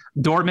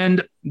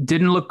 Dortmund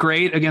didn't look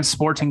great against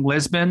Sporting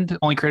Lisbon,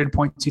 only created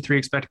 0.23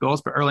 expected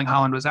goals, but Erling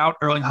Haaland was out.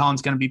 Erling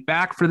Haaland's going to be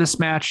back for this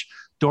match.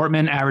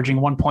 Dortmund averaging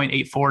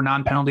 1.84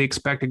 non-penalty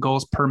expected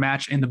goals per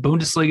match in the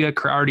Bundesliga,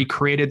 already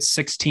created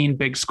 16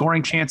 big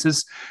scoring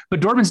chances. But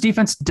Dortmund's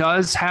defense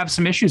does have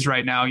some issues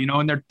right now.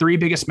 In their 3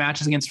 biggest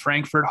matches against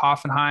Frankfurt,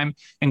 Hoffenheim,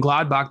 and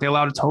Gladbach, they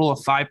allowed a total of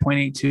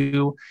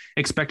 5.82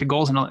 expected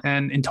goals.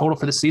 And in total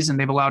for the season,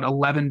 they've allowed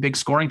 11 big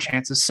scoring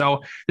chances. So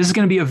this is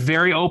going to be a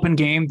very open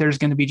game. There's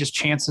going to be just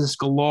chances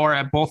galore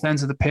at both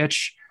ends of the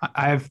pitch.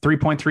 I have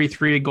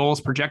 3.33 goals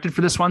projected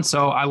for this one.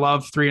 So I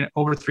love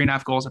over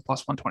 3.5 goals at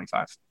plus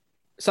 125.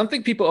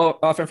 Something people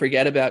often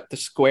forget about the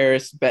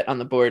squarest bet on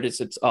the board is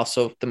it's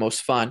also the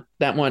most fun.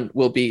 That one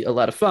will be a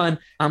lot of fun.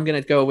 I'm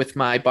going to go with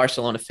my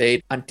Barcelona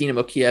fade on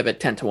Dinamo Kiev at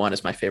 10-1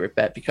 as my favorite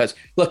bet because,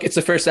 look, it's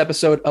the first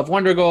episode of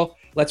Wonder Goal.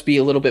 Let's be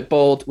a little bit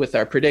bold with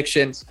our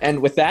predictions.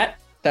 And with that,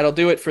 that'll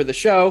do it for the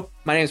show.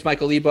 My name is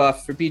Michael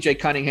Leboff for BJ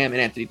Cunningham and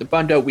Anthony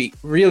Dabbundo. We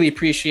really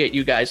appreciate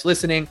you guys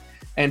listening.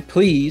 And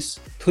please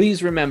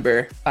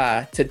remember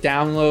to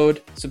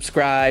download,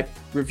 subscribe,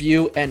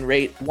 review, and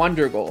rate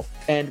Wonder Goal.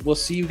 And we'll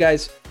see you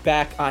guys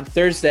back on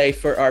Thursday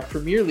for our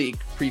Premier League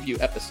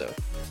preview episode.